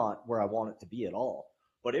 It's still not where I want it to be at all,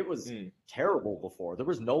 but it was terrible before. There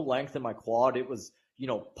was no length in my quad. It was,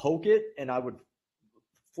 poke it and I would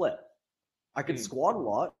flip. I could squat a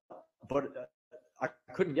lot, but I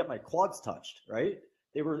couldn't get my quads touched, right?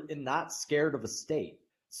 They were in that scared of a state.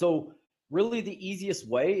 So really the easiest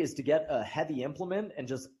way is to get a heavy implement and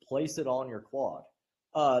just place it on your quad.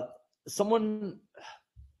 Someone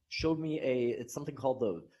showed me it's something called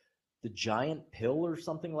the giant pill or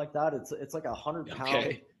something like that. It's like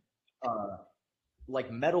 100-pound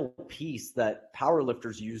like metal piece that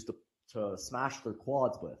powerlifters use to smash their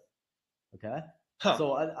quads with. Okay. Huh.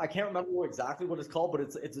 So I can't remember exactly what it's called, but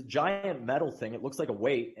it's a giant metal thing. It looks like a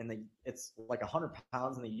weight, and it's like 100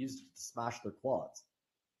 pounds, and they use it to smash their quads.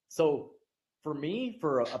 So for me,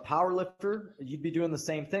 for a power lifter, you'd be doing the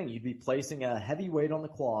same thing. You'd be placing a heavy weight on the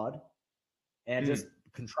quad and just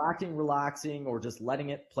contracting, relaxing, or just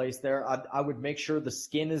letting it place there. I would make sure the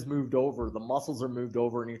skin is moved over, the muscles are moved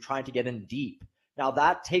over, and you're trying to get in deep. Now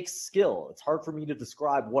that takes skill. It's hard for me to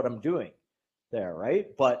describe what I'm doing there, right?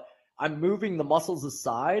 But I'm moving the muscles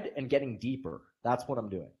aside and getting deeper. That's what I'm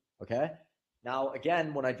doing. Okay. Now,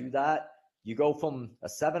 again, when I do that, You go from a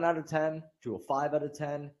 7 out of 10 to a 5 out of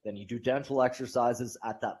 10, then you do gentle exercises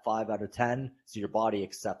at that 5 out of 10, so your body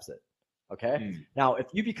accepts it. Okay. Now, if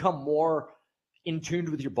you become more in tune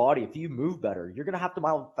with your body, if you move better, you're going to have to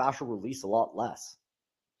myofascial release a lot less.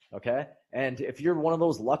 Okay. And if you're one of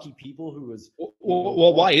those lucky people who is,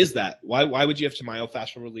 well, why is that? Why would you have to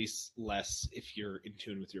myofascial release less if you're in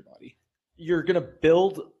tune with your body? You're going to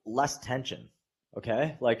build less tension.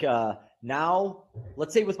 Okay. Like now,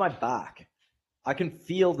 let's say with my back, I can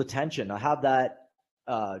feel the tension. I have that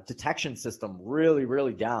detection system really,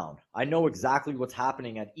 really down. I know exactly what's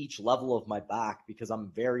happening at each level of my back because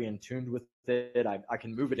I'm very in tune with it. I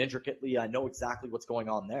can move it intricately. I know exactly what's going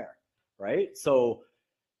on there, right? So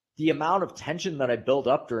the amount of tension that I build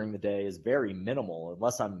up during the day is very minimal,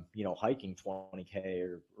 unless I'm, hiking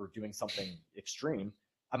 20K or doing something extreme.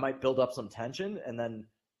 I might build up some tension, and then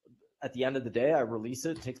at the end of the day, I release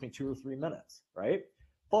it. It takes me 2 or 3 minutes, right?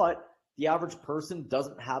 But the average person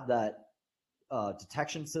doesn't have that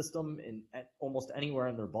detection system in almost anywhere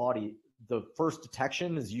in their body. The first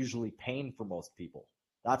detection is usually pain for most people.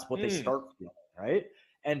 That's what they start feeling, right?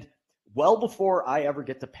 And well before I ever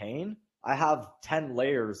get to pain, I have 10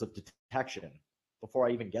 layers of detection before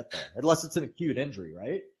I even get there, unless it's an acute injury,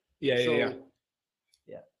 right? Yeah.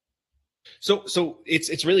 So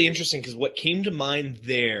it's really interesting because what came to mind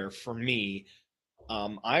there for me,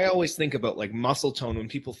 I always think about like muscle tone when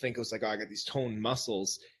people think it's like, oh, I got these toned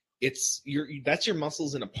muscles. That's your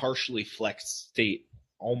muscles in a partially flexed state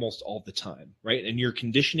almost all the time, right? And you're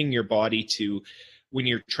conditioning your body to, when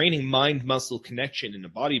you're training mind muscle connection in a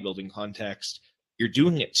bodybuilding context, you're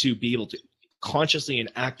doing it to be able to consciously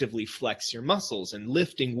and actively flex your muscles, and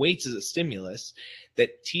lifting weights is a stimulus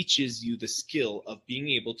that teaches you the skill of being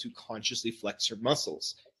able to consciously flex your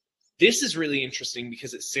muscles. This is really interesting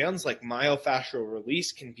because it sounds like myofascial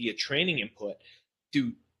release can be a training input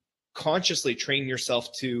to consciously train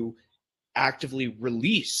yourself to actively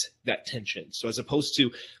release that tension. So as opposed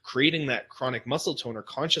to creating that chronic muscle tone or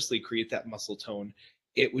consciously create that muscle tone,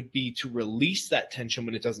 it would be to release that tension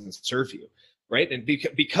when it doesn't serve you, right? And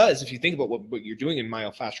because if you think about what you're doing in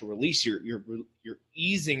myofascial release, you're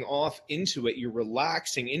easing off into it, you're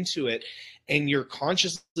relaxing into it, and you're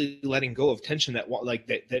consciously letting go of tension that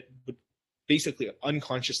would basically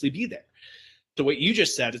unconsciously be there. So what you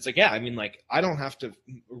just said, it's like, yeah, I mean, like, I don't have to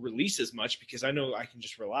release as much because I know I can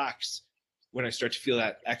just relax when I start to feel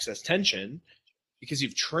that excess tension, because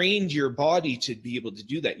you've trained your body to be able to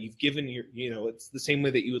do that. You've given it's the same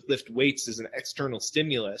way that you would lift weights as an external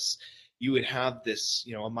stimulus. You would have this,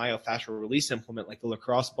 a myofascial release implement like a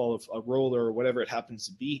lacrosse ball, of a roller, or whatever it happens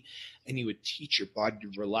to be, and you would teach your body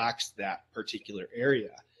to relax that particular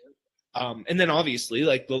area. And then obviously,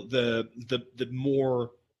 like the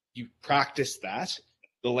more you practice that,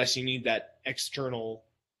 the less you need that external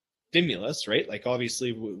stimulus, right? Like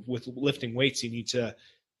obviously with lifting weights, you need to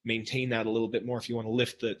maintain that a little bit more if you want to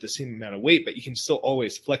lift the same amount of weight, but you can still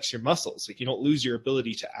always flex your muscles. Like you don't lose your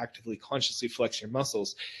ability to actively, consciously flex your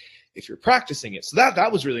muscles if you're practicing it. So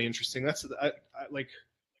that was really interesting. That's like,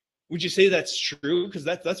 would you say that's true? Because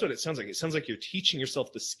that's what it sounds like. It sounds like you're teaching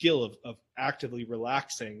yourself the skill of actively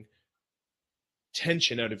relaxing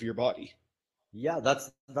tension out of your body. Yeah,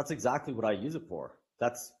 that's exactly what I use it for.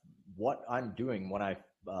 That's what I'm doing when I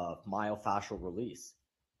myofascial release.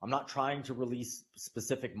 I'm not trying to release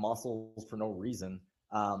specific muscles for no reason.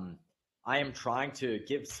 I am trying to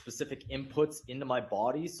give specific inputs into my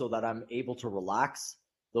body so that I'm able to relax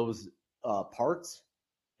those parts,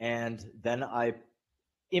 and then I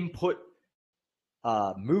input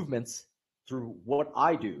movements through what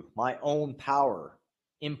I do. My own power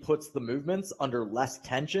inputs the movements under less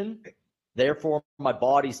tension. Therefore, my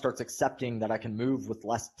body starts accepting that I can move with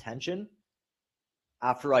less tension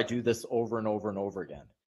after I do this over and over and over again.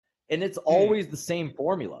 And it's always the same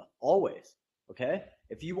formula, always. Okay?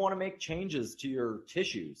 If you want to make changes to your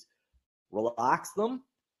tissues, relax them,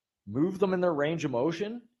 move them in their range of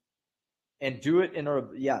motion, and do it in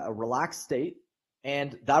a relaxed state,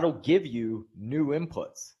 and that'll give you new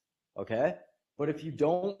inputs. Okay? But if you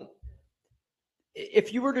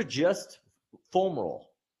were to just foam roll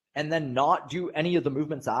and then not do any of the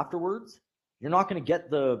movements afterwards, you're not going to get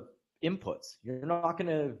the inputs. You're not going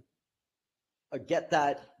to get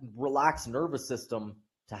that relaxed nervous system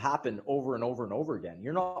to happen over and over and over again.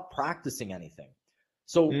 You're not practicing anything.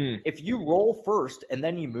 So if you roll first and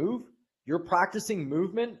then you move, you're practicing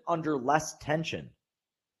movement under less tension,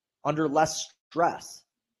 under less stress.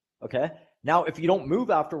 Okay? Now, if you don't move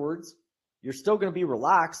afterwards, you're still going to be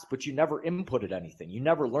relaxed, but you never inputted anything. You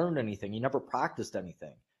never learned anything. You never practiced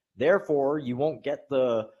anything. Therefore, you won't get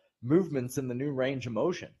the movements in the new range of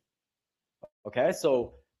motion. Okay?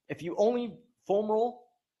 So if you only foam roll,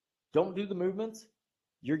 don't do the movements,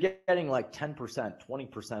 you're getting like 10%,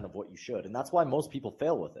 20% of what you should. And that's why most people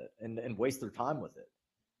fail with it and waste their time with it.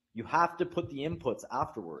 You have to put the inputs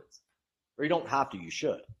afterwards. Or you don't have to, you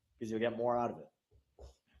should, because you'll get more out of it.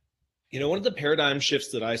 You know, one of the paradigm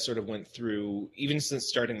shifts that I sort of went through, even since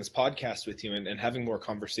starting this podcast with you and having more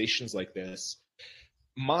conversations like this,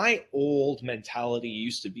 my old mentality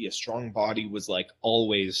used to be a strong body was like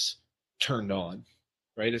always turned on,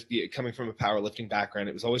 right? Coming from a powerlifting background,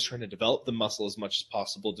 it was always trying to develop the muscle as much as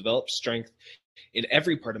possible, develop strength in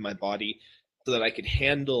every part of my body so that I could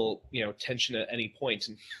handle, tension at any point.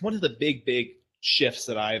 And one of the big shifts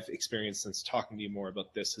that I've experienced since talking to you more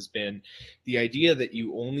about this has been the idea that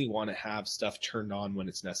you only want to have stuff turned on when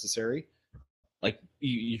it's necessary. Like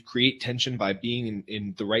you create tension by being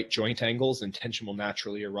in the right joint angles, and tension will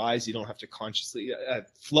naturally arise. You don't have to consciously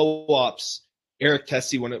flow ops. Eric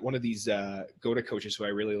Tessie, one of these GOTA coaches who I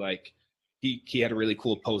really like, he had a really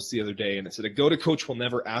cool post the other day, and it said, a GOTA coach will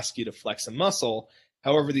never ask you to flex a muscle.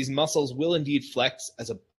 However, these muscles will indeed flex as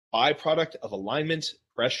a byproduct of alignment,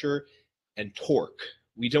 pressure, and torque.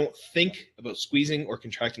 We don't think about squeezing or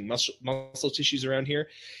contracting muscle tissues around here.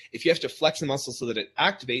 If you have to flex the muscle so that it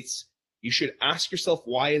activates, you should ask yourself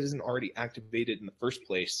why it isn't already activated in the first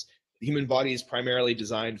place. The human body is primarily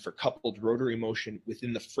designed for coupled rotary motion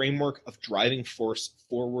within the framework of driving force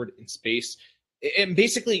forward in space. And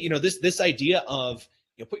basically, this idea of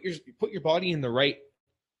put your body in the right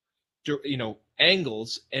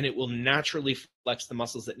angles, and it will naturally flex the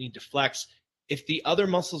muscles that need to flex. If the other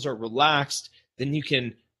muscles are relaxed, then you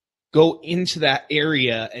can go into that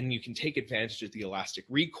area and you can take advantage of the elastic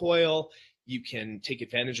recoil. You can take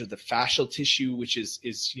advantage of the fascial tissue, which is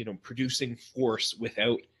producing force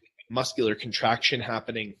without muscular contraction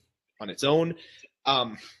happening on its own.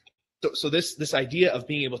 So this idea of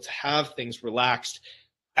being able to have things relaxed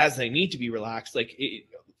as they need to be relaxed,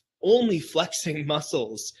 only flexing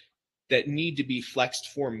muscles that need to be flexed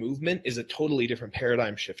for movement, is a totally different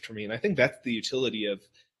paradigm shift for me. And I think that's the utility of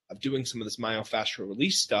doing some of this myofascial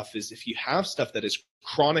release stuff, is if you have stuff that is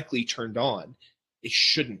chronically turned on, it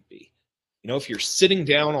shouldn't be. If you're sitting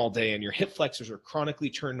down all day and your hip flexors are chronically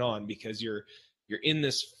turned on because you're in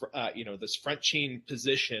this this front chain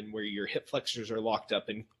position where your hip flexors are locked up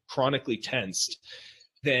and chronically tensed,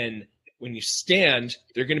 then when you stand,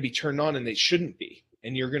 they're going to be turned on and they shouldn't be,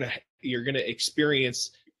 and you're going to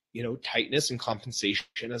experience tightness and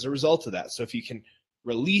compensation as a result of that. So if you can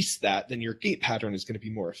release that, then your gait pattern is going to be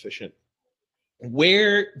more efficient.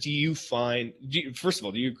 Where do you find? First of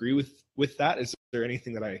all, do you agree with that? Is there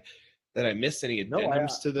anything that I missed? Any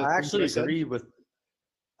addendums to the? I actually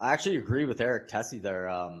agree with Eric Tessie there.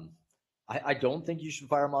 I don't think you should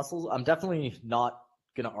fire muscles. I'm definitely not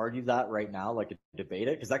going to argue that right now, debate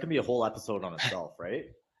it, because that can be a whole episode on itself, right?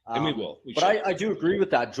 And we will. I do agree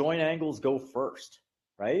with that. Joint angles go first,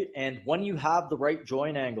 right? And when you have the right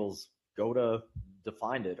joint angles, GOTA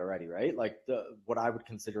defined it already, right? What I would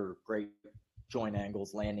consider great joint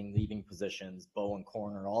angles, landing, leaving positions, bow and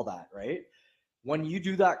corner, all that, right? When you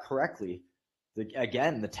do that correctly,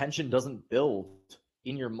 the tension doesn't build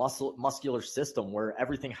in your muscular system where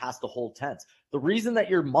everything has to hold tense. The reason that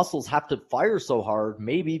your muscles have to fire so hard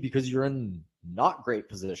may be because you're in not great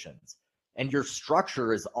positions and your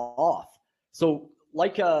structure is off. So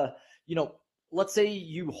let's say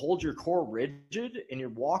you hold your core rigid and you're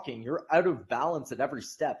walking, you're out of balance at every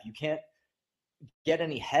step. You can't get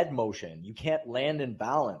any head motion. You can't land in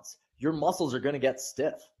balance. Your muscles are going to get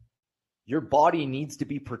stiff. Your body needs to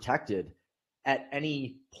be protected at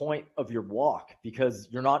any point of your walk because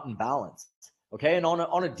you're not in balance. Okay. And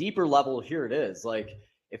on a deeper level, here it is.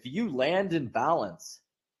 If you land in balance,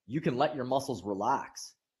 you can let your muscles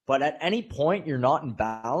relax. But at any point you're not in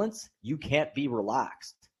balance, you can't be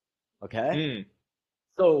relaxed. Okay.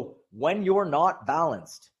 So when you're not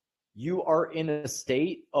balanced, you are in a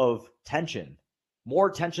state of tension,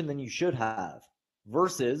 more tension than you should have,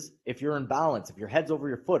 versus if you're in balance, if your head's over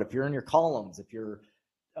your foot, if you're in your columns, if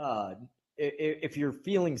you're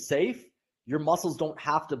feeling safe, your muscles don't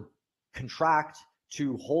have to contract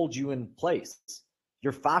to hold you in place.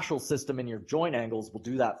 Your fascial system and your joint angles will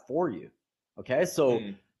do that for you. Okay. So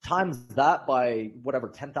times that by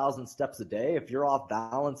 10,000 steps a day. If you're off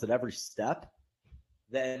balance at every step,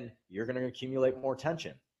 then you're going to accumulate more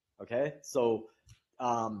tension. Okay. So,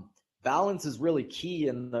 balance is really key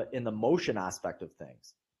in the motion aspect of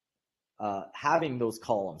things. Having those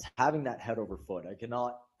columns, having that head over foot. I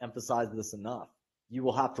cannot emphasize this enough. You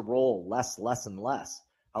will have to roll less and less.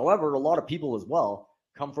 However, a lot of people as well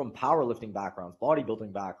come from powerlifting backgrounds,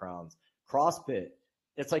 bodybuilding backgrounds, CrossFit,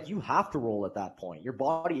 it's like you have to roll at that point. Your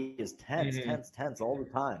body is tense, tense all the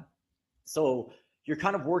time. So you're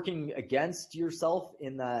kind of working against yourself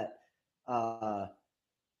in that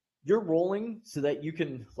you're rolling so that you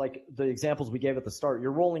can, like the examples we gave at the start,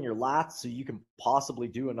 you're rolling your lats so you can possibly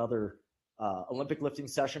do another Olympic lifting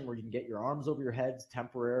session where you can get your arms over your heads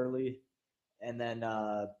temporarily, and then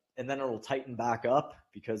it'll tighten back up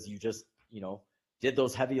because you just, did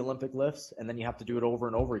those heavy Olympic lifts, and then you have to do it over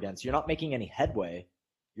and over again. So you're not making any headway.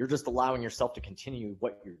 You're just allowing yourself to continue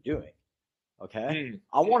what you're doing. Okay.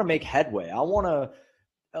 I want to make headway. I want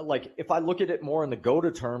to, like, if I look at it more in the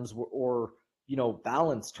GOTA terms or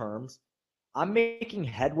balance terms, I'm making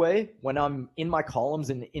headway when I'm in my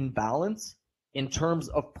columns and in balance in terms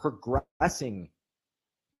of progressing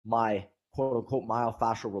my quote unquote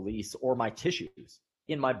myofascial release or my tissues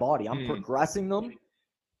in my body. I'm progressing them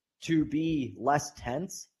to be less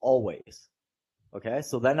tense always. Okay.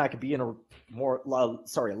 So then I could be in a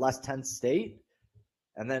less tense state,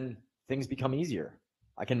 and then things become easier.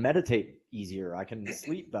 I can meditate easier. I can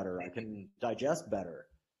sleep better. I can digest better.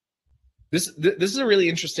 This is a really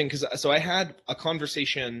interesting, because I had a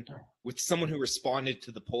conversation with someone who responded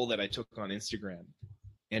to the poll that I took on Instagram,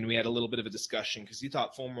 and we had a little bit of a discussion because he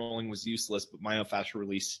thought foam rolling was useless, but myofascial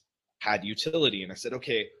release had utility. And I said,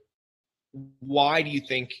 okay, why do you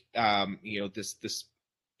think this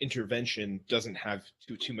intervention doesn't have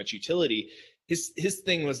too much utility? His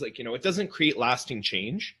thing was like, it doesn't create lasting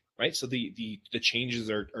change, right? So the changes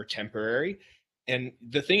are temporary. And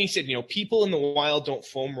the thing he said, people in the wild don't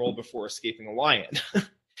foam roll before escaping a lion.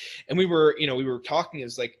 And we were talking,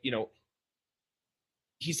 is like,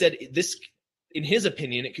 he said this, in his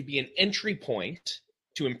opinion, it could be an entry point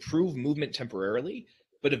to improve movement temporarily,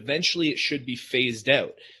 but eventually it should be phased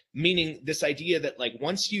out. Meaning this idea that, like,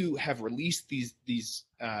 once you have released these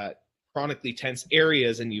chronically tense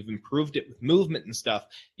areas and you've improved it with movement and stuff,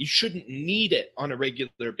 you shouldn't need it on a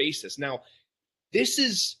regular basis. Now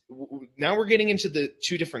we're getting into the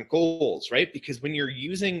two different goals, right? Because when you're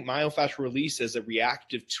using myofascial release as a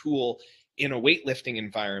reactive tool in a weightlifting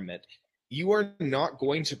environment, you are not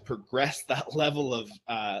going to progress that level of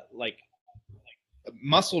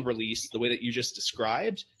muscle release the way that you just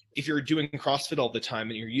described if you're doing CrossFit all the time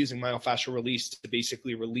and you're using myofascial release to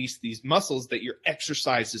basically release these muscles that your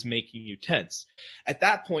exercise is making you tense. At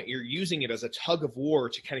that point, you're using it as a tug of war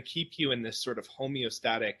to kind of keep you in this sort of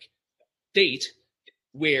homeostatic state,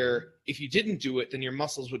 where if you didn't do it, then your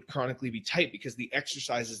muscles would chronically be tight because the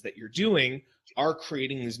exercises that you're doing are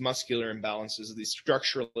creating these muscular imbalances, these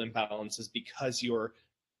structural imbalances, because you're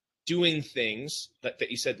doing things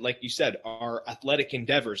that you said, like you said, are athletic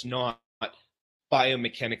endeavors, not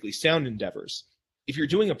biomechanically sound endeavors. If you're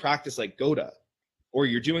doing a practice like GOTA, or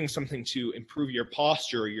you're doing something to improve your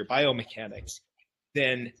posture or your biomechanics,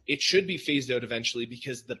 then it should be phased out eventually,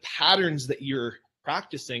 because the patterns that you're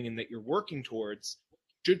practicing and that you're working towards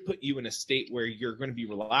should put you in a state where you're going to be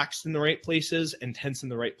relaxed in the right places and tense in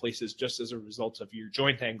the right places, just as a result of your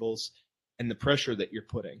joint angles and the pressure that you're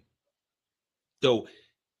putting. So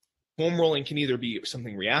foam rolling can either be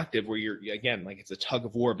something reactive, where you're, again, like, it's a tug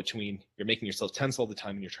of war between you're making yourself tense all the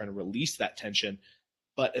time and you're trying to release that tension,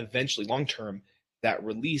 but eventually long term, that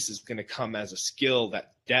release is going to come as a skill.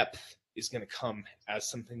 That depth is going to come as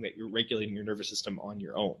something that you're regulating your nervous system on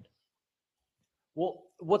your own. Well,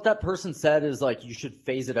 what that person said is, like, you should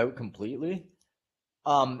phase it out completely.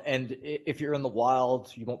 And if you're in the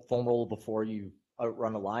wild, you won't foam roll before you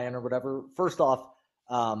outrun a lion or whatever. First off,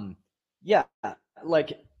 yeah,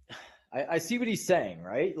 like, I see what he's saying,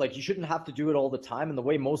 right? Like, you shouldn't have to do it all the time. And the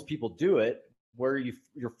way most people do it, where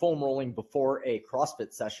you're foam rolling before a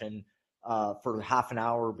CrossFit session for half an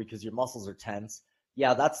hour because your muscles are tense,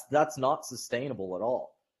 yeah, that's not sustainable at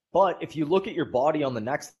all. But if you look at your body on the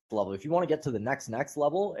next level, if you want to get to the next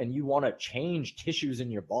level and you want to change tissues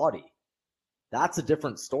in your body, that's a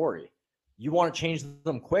different story. You want to change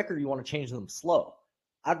them quick or you want to change them slow?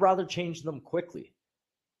 I'd rather change them quickly.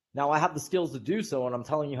 Now, I have the skills to do so, and I'm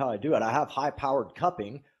telling you how I do it. I have high-powered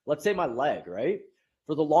cupping. Let's say my leg, right?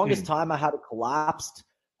 For the longest time, I had a collapsed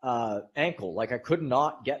ankle. Like, I could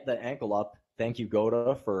not get the ankle up. Thank you,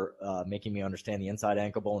 GOTA, for making me understand the inside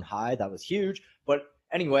ankle bone high. That was huge. But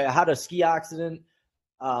anyway, I had a ski accident.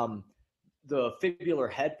 The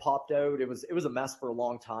fibular head popped out. It was a mess for a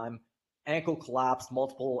long time. Ankle collapsed,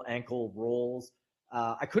 multiple ankle rolls.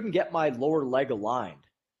 I couldn't get my lower leg aligned.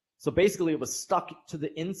 So basically, it was stuck to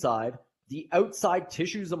the inside. The outside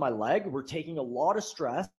tissues of my leg were taking a lot of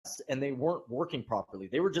stress, and they weren't working properly.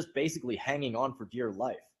 They were just basically hanging on for dear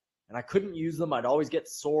life. And I couldn't use them. I'd always get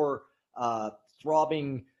sore,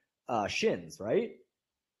 throbbing shins, right?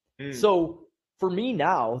 So for me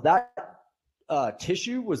now, that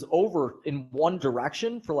tissue was over in one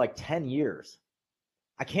direction for like 10 years.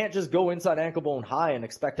 I can't just go inside ankle bone high and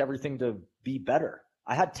expect everything to be better.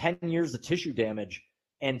 I had 10 years of tissue damage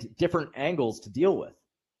and different angles to deal with.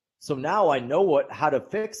 So now I know how to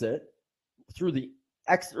fix it through the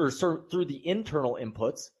through the internal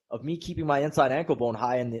inputs of me keeping my inside ankle bone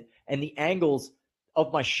high and the angles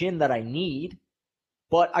of my shin that I need.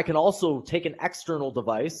 But I can also take an external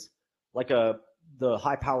device like the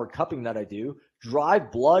high-powered cupping that I do,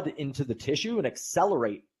 drive blood into the tissue and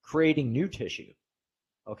accelerate creating new tissue.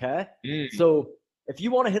 Okay? So if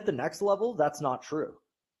you want to hit the next level, that's not true.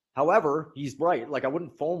 However, he's right. Like I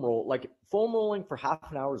wouldn't foam roll. Like foam rolling for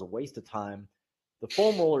half an hour is a waste of time. The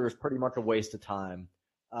foam roller is pretty much a waste of time.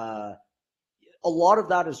 A lot of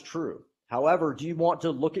that is true. However, do you want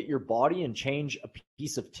to look at your body and change a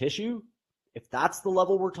piece of tissue? If that's the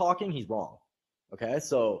level we're talking, he's wrong. Okay?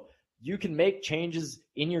 So you can make changes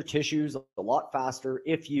in your tissues a lot faster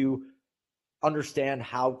if you understand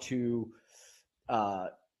how to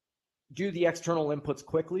do the external inputs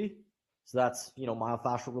quickly. So that's,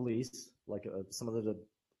 myofascial release, like some of the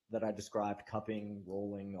that I described, cupping,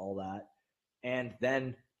 rolling, all that. And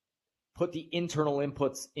then put the internal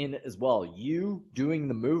inputs in as well. You doing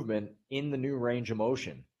the movement in the new range of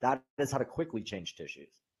motion. That is how to quickly change tissues.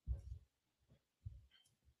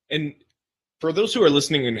 And for those who are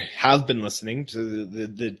listening and have been listening to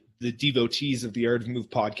the devotees of the Art of Move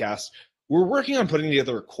podcast, we're working on putting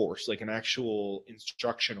together a course, like an actual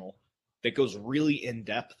instructional that goes really in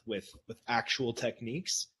depth with actual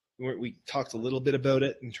techniques. We talked a little bit about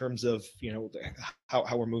it in terms of,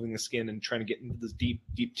 how we're moving the skin and trying to get into the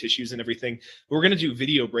deep tissues and everything. But we're going to do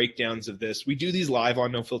video breakdowns of this. We do these live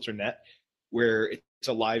on No Filter Net, where it's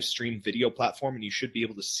a live stream video platform, and you should be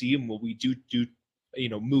able to see them. Well, we do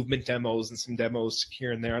movement demos and some demos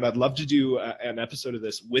here and there. And I'd love to do an episode of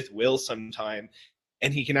this with Will sometime,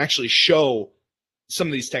 and he can actually show some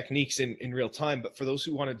of these techniques in real time. But for those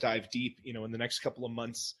who want to dive deep, in the next couple of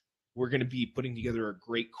months, we're going to be putting together a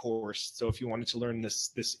great course. So if you wanted to learn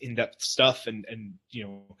this in-depth stuff and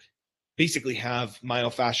basically have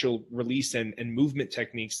myofascial release and movement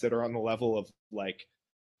techniques that are on the level of like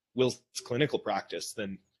Will's clinical practice,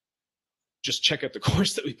 then just check out the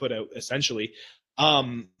course that we put out essentially.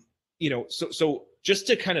 So just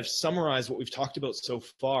to kind of summarize what we've talked about so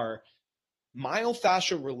far,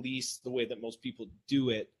 myofascial release, the way that most people do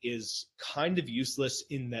it, is kind of useless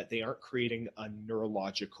in that they aren't creating a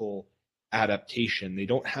neurological adaptation. They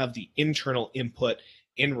don't have the internal input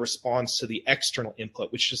in response to the external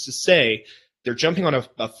input, which is to say they're jumping on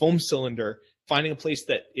a foam cylinder, finding a place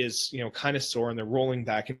that is, kind of sore, and they're rolling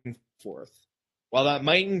back and forth. While that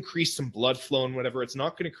might increase some blood flow and whatever, it's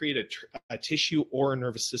not going to create a tissue or a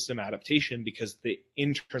nervous system adaptation because the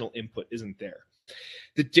internal input isn't there.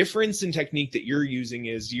 The difference in technique that you're using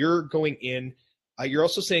is you're going in, you're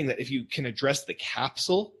also saying that if you can address the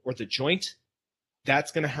capsule or the joint,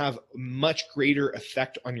 that's going to have much greater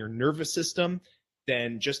effect on your nervous system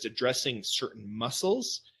than just addressing certain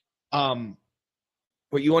muscles.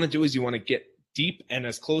 What you want to do is you want to get deep and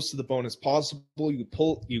as close to the bone as possible. You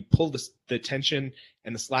pull the tension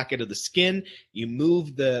and the slack out of the skin. You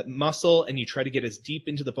move the muscle and you try to get as deep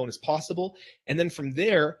into the bone as possible. And then from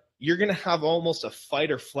there, you're going to have almost a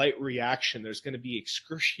fight or flight reaction. There's going to be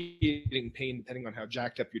excruciating pain depending on how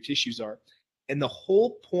jacked up your tissues are. And the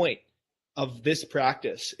whole point of this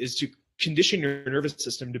practice is to condition your nervous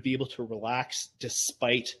system to be able to relax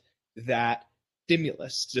despite that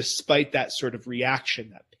stimulus, despite that sort of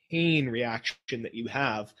reaction, that pain reaction that you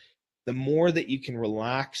have. The more that you can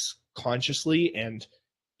relax consciously and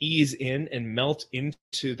ease in and melt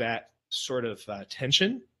into that sort of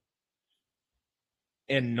tension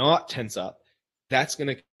and not tense up, that's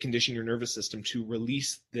going to condition your nervous system to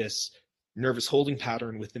release this nervous holding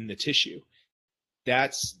pattern within the tissue.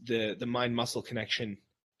 That's the mind-muscle connection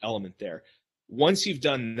element there. Once you've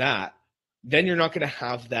done that, then you're not going to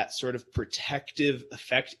have that sort of protective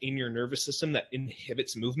effect in your nervous system that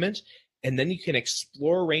inhibits movement. And then you can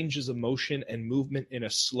explore ranges of motion and movement in a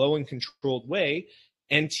slow and controlled way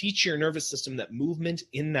and teach your nervous system that movement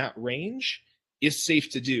in that range is safe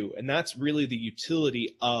to do. And that's really the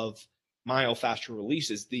utility of myofascial release,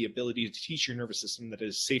 is the ability to teach your nervous system that it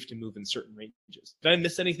is safe to move in certain ranges. Did I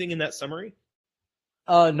miss anything in that summary?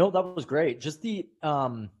 No, that was great. Just the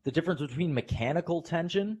difference between mechanical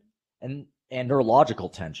tension and neurological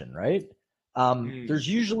tension, right? There's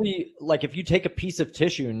usually, like, if you take a piece of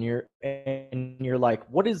tissue and you're like,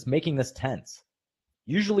 what is making this tense?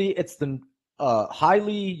 Usually it's the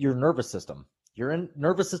your nervous system. Your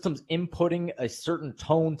nervous system's inputting a certain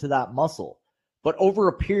tone to that muscle. But over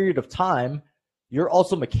a period of time, you're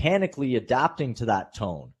also mechanically adapting to that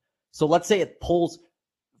tone. So let's say it pulls,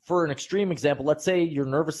 for an extreme example, let's say your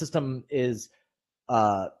nervous system is,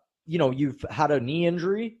 you've had a knee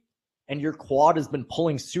injury and your quad has been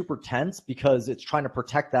pulling super tense because it's trying to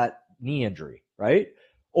protect that knee injury, right?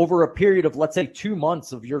 Over a period of, let's say, 2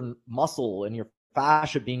 months of your muscle and your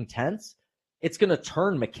fascia being tense, it's going to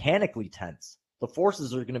turn mechanically tense. The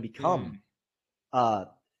forces are going to become,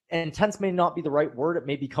 and tense may not be the right word. It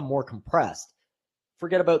may become more compressed.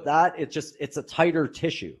 Forget about that. It's a tighter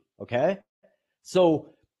tissue. Okay.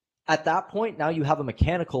 So at that point, now you have a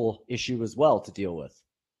mechanical issue as well to deal with.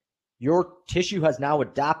 Your tissue has now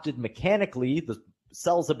adapted mechanically. The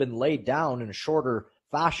cells have been laid down in a shorter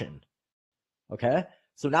fashion. Okay.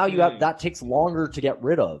 So now that takes longer to get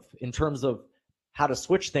rid of in terms of how to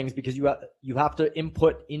switch things, because you have to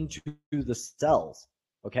input into the cells.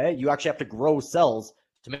 Okay. You actually have to grow cells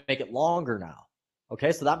to make it longer now.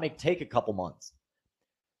 Okay. So that may take a couple months.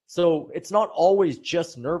 So it's not always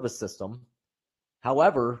just nervous system.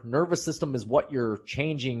 However, nervous system is what you're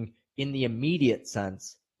changing in the immediate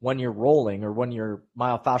sense when you're rolling or when you're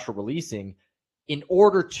myofascial releasing, in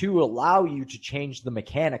order to allow you to change the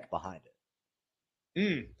mechanic behind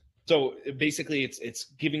it. So basically it's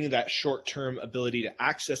giving you that short-term ability to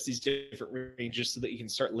access these different ranges so that you can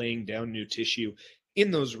start laying down new tissue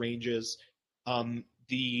in those ranges.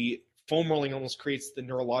 The foam rolling almost creates the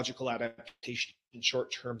neurological adaptation in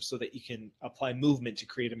short term so that you can apply movement to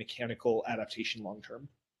create a mechanical adaptation long term.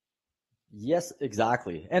 Yes,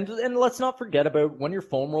 exactly. And let's not forget about when you're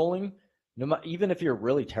foam rolling, even if you're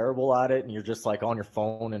really terrible at it and you're just like on your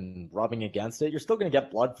phone and rubbing against it, you're still going to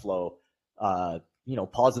get blood flow,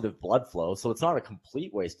 positive blood flow. So it's not a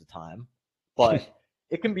complete waste of time, but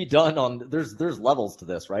it can be done on, there's levels to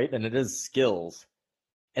this, right? And it is skills.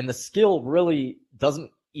 And the skill really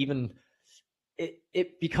doesn't even,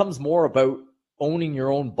 it becomes more about owning your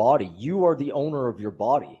own body. You are the owner of your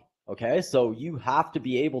body. Okay. So you have to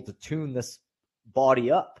be able to tune this body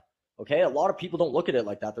up. Okay. A lot of people don't look at it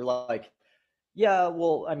like that. They're like, yeah,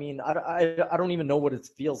 well, I mean, I don't even know what it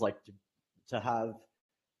feels like to have,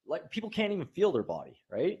 like, people can't even feel their body,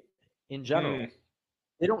 right? In general,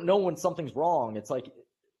 they don't know when something's wrong. It's like,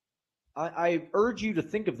 I urge you to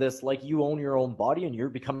think of this like you own your own body and you're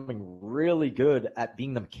becoming really good at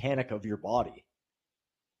being the mechanic of your body.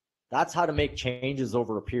 That's how to make changes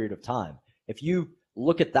over a period of time. If you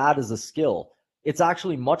look at that as a skill, it's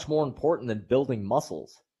actually much more important than building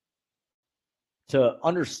muscles. To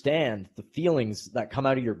understand the feelings that come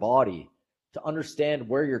out of your body, to understand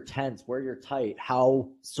where you're tense, where you're tight, how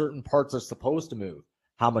certain parts are supposed to move,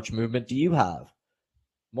 how much movement do you have?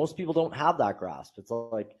 Most people don't have that grasp. It's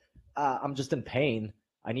like, I'm just in pain.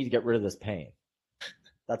 I need to get rid of this pain.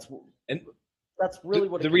 That's really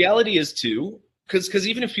what the reality is too, because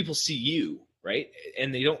even if people see you, right,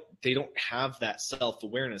 and they don't have that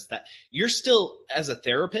self-awareness, that you're still, as a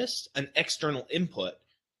therapist, an external input,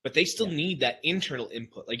 but they still need that internal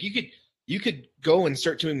input. Like you could go and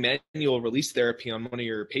start doing manual release therapy on one of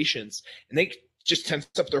your patients, and they just tense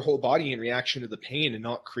up their whole body in reaction to the pain and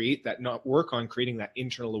not work on creating that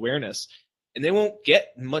internal awareness. And they won't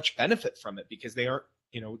get much benefit from it because they aren't,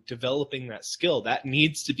 developing that skill. That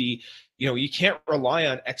needs to be, you can't rely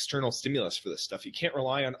on external stimulus for this stuff. You can't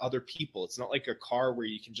rely on other people. It's not like a car where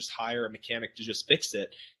you can just hire a mechanic to just fix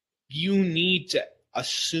it. You need to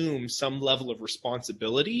assume some level of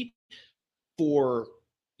responsibility for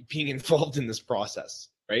being involved in this process,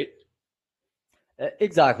 right?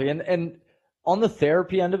 Exactly. And on the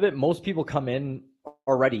therapy end of it, most people come in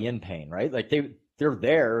already in pain, right? Like they're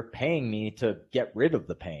there paying me to get rid of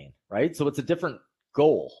the pain, right? So it's a different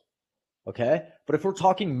goal. Okay. But if we're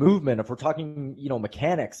talking movement, if we're talking,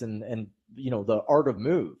 mechanics and the art of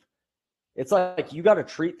move, it's like, you got to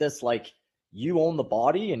treat this like you own the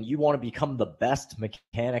body and you want to become the best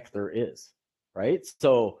mechanic there is. Right.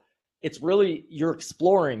 So it's really, you're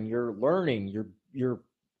exploring, you're learning,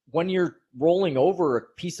 when you're rolling over a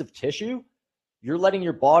piece of tissue, you're letting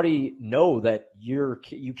your body know that you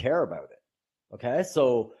care about it. Okay.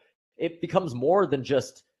 So it becomes more than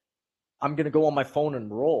just, I'm going to go on my phone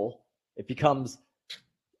and roll. It becomes,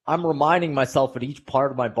 I'm reminding myself at each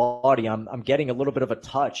part of my body, I'm getting a little bit of a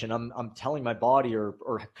touch, and I'm telling my body or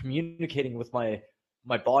communicating with my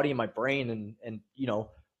body and my brain and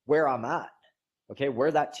where I'm at. Okay.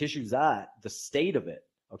 Where that tissue's at, the state of it.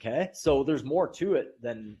 Okay. So there's more to it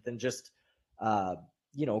than just,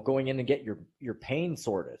 going in and get your pain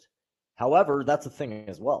sorted. However, that's a thing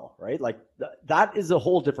as well, right? Like that is a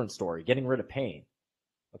whole different story, getting rid of pain.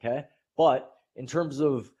 Okay. But in terms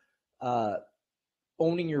of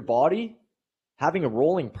owning your body, having a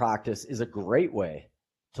rolling practice is a great way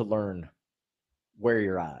to learn where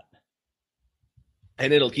you're at.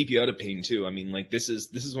 And it'll keep you out of pain too. I mean, like this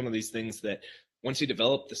is one of these things that once you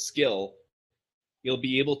develop the skill, you'll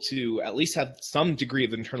be able to at least have some degree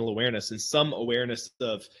of internal awareness and some awareness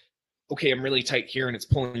of, okay, I'm really tight here and it's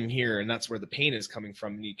pulling here, and that's where the pain is coming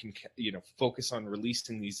from. And you can, focus on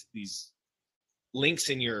releasing these links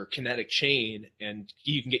in your kinetic chain, and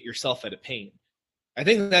you can get yourself out of pain. I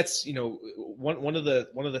think that's, one of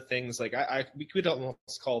the things, like we could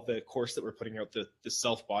almost call the course that we're putting out the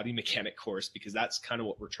self body mechanic course, because that's kind of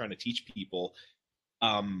what we're trying to teach people.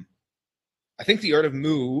 I think the art of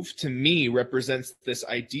move to me represents this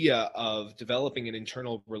idea of developing an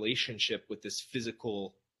internal relationship with this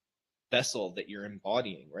physical vessel that you're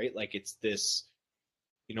embodying, right? Like it's this,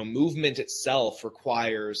 movement itself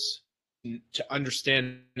requires to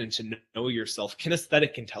understand and to know yourself.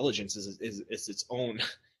 Kinesthetic intelligence is its own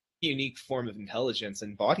unique form of intelligence,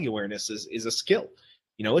 and body awareness is a skill.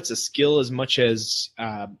 It's a skill as much as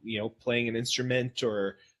playing an instrument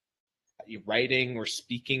or writing or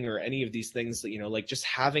speaking or any of these things. Like just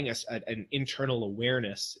having an internal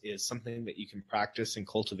awareness is something that you can practice and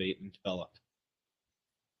cultivate and develop.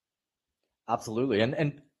 Absolutely.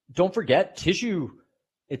 And don't forget, tissue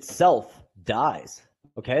itself dies.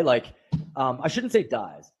 Okay. Like, I shouldn't say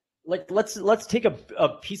dies. Like, let's take a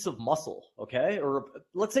piece of muscle. Okay. Or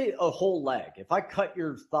let's say a whole leg. If I cut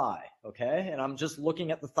your thigh, okay, and I'm just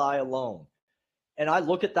looking at the thigh alone, and I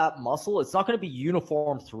look at that muscle, it's not going to be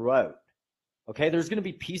uniform throughout. Okay. There's going to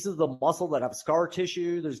be pieces of the muscle that have scar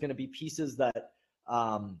tissue. There's going to be pieces that,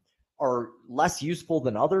 are less useful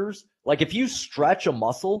than others. Like if you stretch a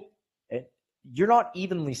muscle, you're not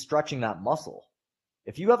evenly stretching that muscle.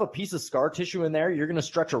 If you have a piece of scar tissue in there, you're going to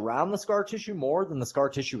stretch around the scar tissue more than the scar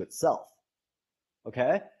tissue itself.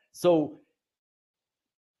 Okay? So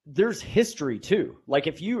there's history too. Like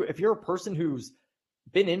if you're a person who's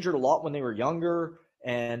been injured a lot when they were younger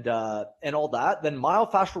and all that, then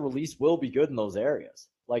myofascial release will be good in those areas.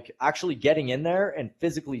 Like actually getting in there and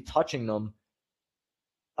physically touching them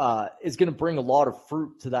is going to bring a lot of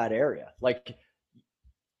fruit to that area. Like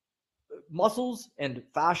muscles and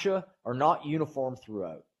fascia are not uniform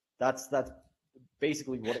throughout. That's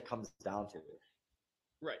basically what it comes down to.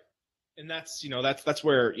 Right. And that's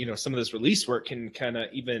where, some of this release work can kind of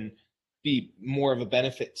even be more of a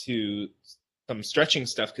benefit to some stretching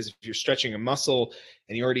stuff. Because if you're stretching a muscle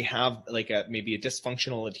and you already have like maybe a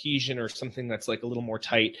dysfunctional adhesion or something that's like a little more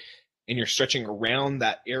tight, and you're stretching around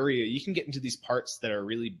that area, you can get into these parts that are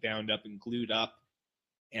really bound up and glued up.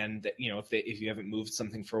 And if you haven't moved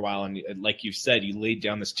something for a while, and like you said, you laid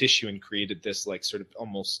down this tissue and created this like sort of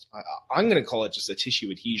almost, I'm going to call it just a tissue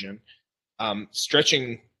adhesion.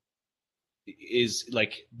 Stretching is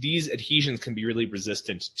like, these adhesions can be really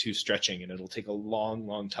resistant to stretching, and it'll take a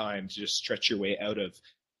long time to just stretch your way out of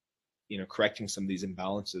correcting some of these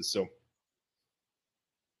imbalances. So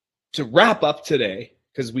to wrap up today,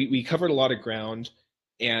 because we covered a lot of ground,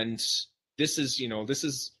 and this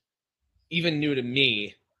is even new to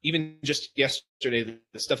me. Even just yesterday,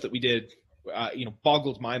 the stuff that we did,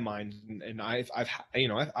 boggled my mind, and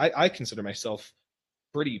I consider myself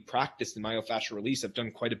pretty practiced in myofascial release. I've done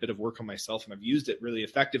quite a bit of work on myself, and I've used it really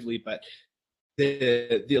effectively. But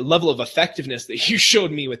the level of effectiveness that you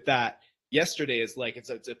showed me with that yesterday is like it's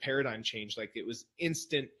a paradigm change. Like it was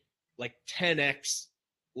instant, like 10x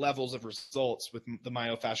levels of results with the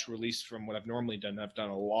myofascial release from what I've normally done. I've done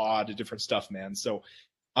a lot of different stuff, man. So,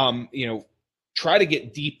 try to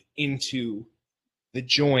get deep into the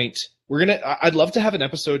joint. I'd love to have an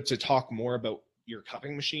episode to talk more about your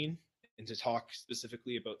cupping machine, and to talk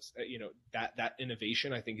specifically about, that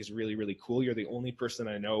innovation. I think is really, really cool. You're the only person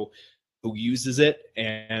I know who uses it.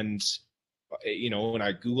 And, when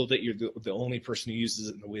I Googled it, you're the only person who uses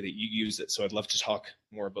it in the way that you use it. So I'd love to talk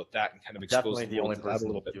more about that and kind of expose definitely the only person a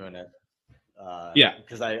little bit doing it. Yeah.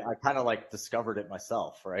 Because I kind of like discovered it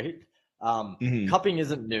myself, right? Mm-hmm. Cupping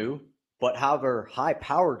isn't new, but however,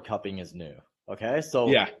 high-powered cupping is new. Okay, so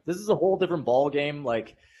yeah, this is a whole different ball game.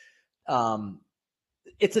 Like,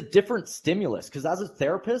 it's a different stimulus, because as a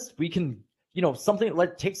therapist, we can,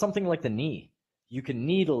 take something like the knee. You can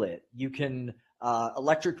needle it. You can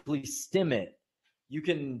electrically stim it. You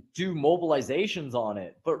can do mobilizations on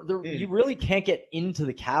it, but you really can't get into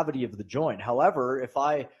the cavity of the joint. However, if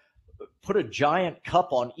I put a giant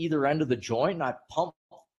cup on either end of the joint and I pump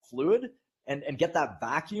fluid and get that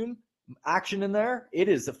vacuum action in there, it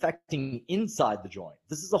is affecting inside the joint.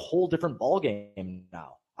 This is a whole different ball game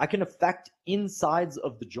now. I can affect insides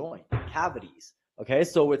of the joint, cavities. Okay,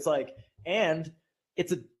 so it's like, and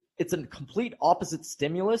it's a complete opposite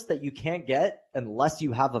stimulus that you can't get unless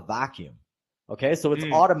you have a vacuum. Okay, so it's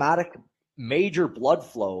automatic major blood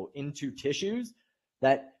flow into tissues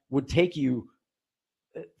that would take you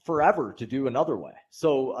forever to do another way.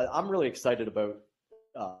 So I'm really excited about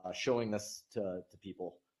showing this to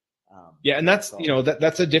people. Yeah, and that's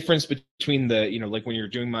that's a difference between the like when you're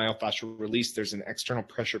doing myofascial release, there's an external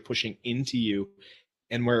pressure pushing into you,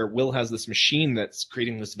 and where Will has this machine that's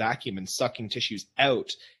creating this vacuum and sucking tissues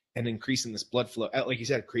out and increasing this blood flow out, like you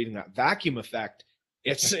said, creating that vacuum effect.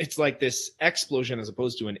 It's like this explosion as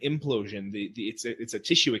opposed to an implosion. It's a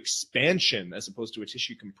tissue expansion as opposed to a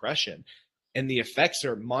tissue compression, and the effects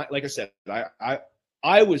are like I said,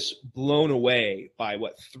 I was blown away by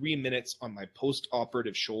what 3 minutes on my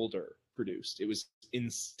post-operative shoulder produced. It was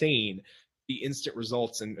insane. The instant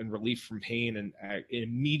results and relief from pain and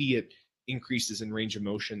immediate increases in range of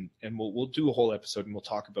motion. And we'll do a whole episode and we'll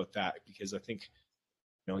talk about that, because I think,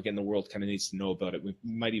 again, the world kind of needs to know about it. We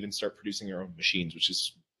might even start producing our own machines, which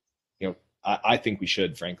is, I think we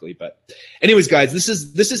should, frankly. But anyways, guys, this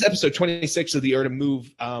is episode 26 of The Art of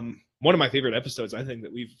Move. One of my favorite episodes, I think,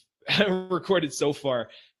 that we've recorded so far,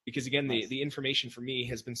 because again, the information for me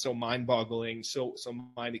has been so mind-boggling, so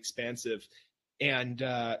mind expansive. And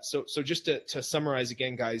so just to summarize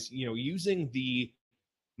again, guys, using the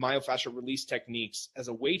myofascial release techniques as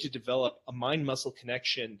a way to develop a mind-muscle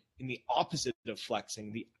connection in the opposite of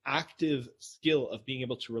flexing, the active skill of being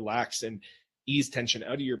able to relax and ease tension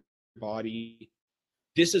out of your body.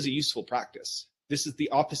 This is a useful practice. This is the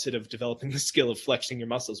opposite of developing the skill of flexing your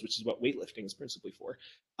muscles, which is what weightlifting is principally for.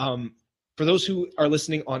 For those who are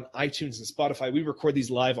listening on iTunes and Spotify, we record these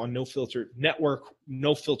live on No Filter Network,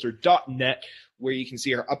 nofilter.net, where you can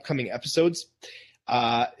see our upcoming episodes.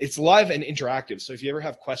 It's live and interactive. So if you ever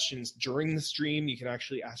have questions during the stream, you can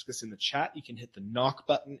actually ask us in the chat. You can hit the knock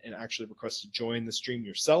button and actually request to join the stream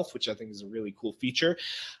yourself, which I think is a really cool feature.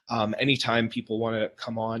 Anytime people want to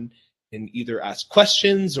come on and either ask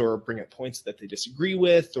questions or bring up points that they disagree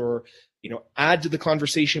with, or add to the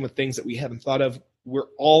conversation with things that we haven't thought of, we're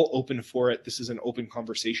all open for it. This is an open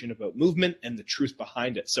conversation about movement and the truth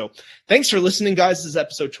behind it. So thanks for listening, guys. This is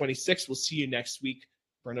episode 26. We'll see you next week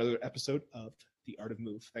for another episode of The Art of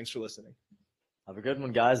Move. Thanks for listening. Have a good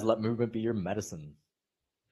one, guys. Let movement be your medicine.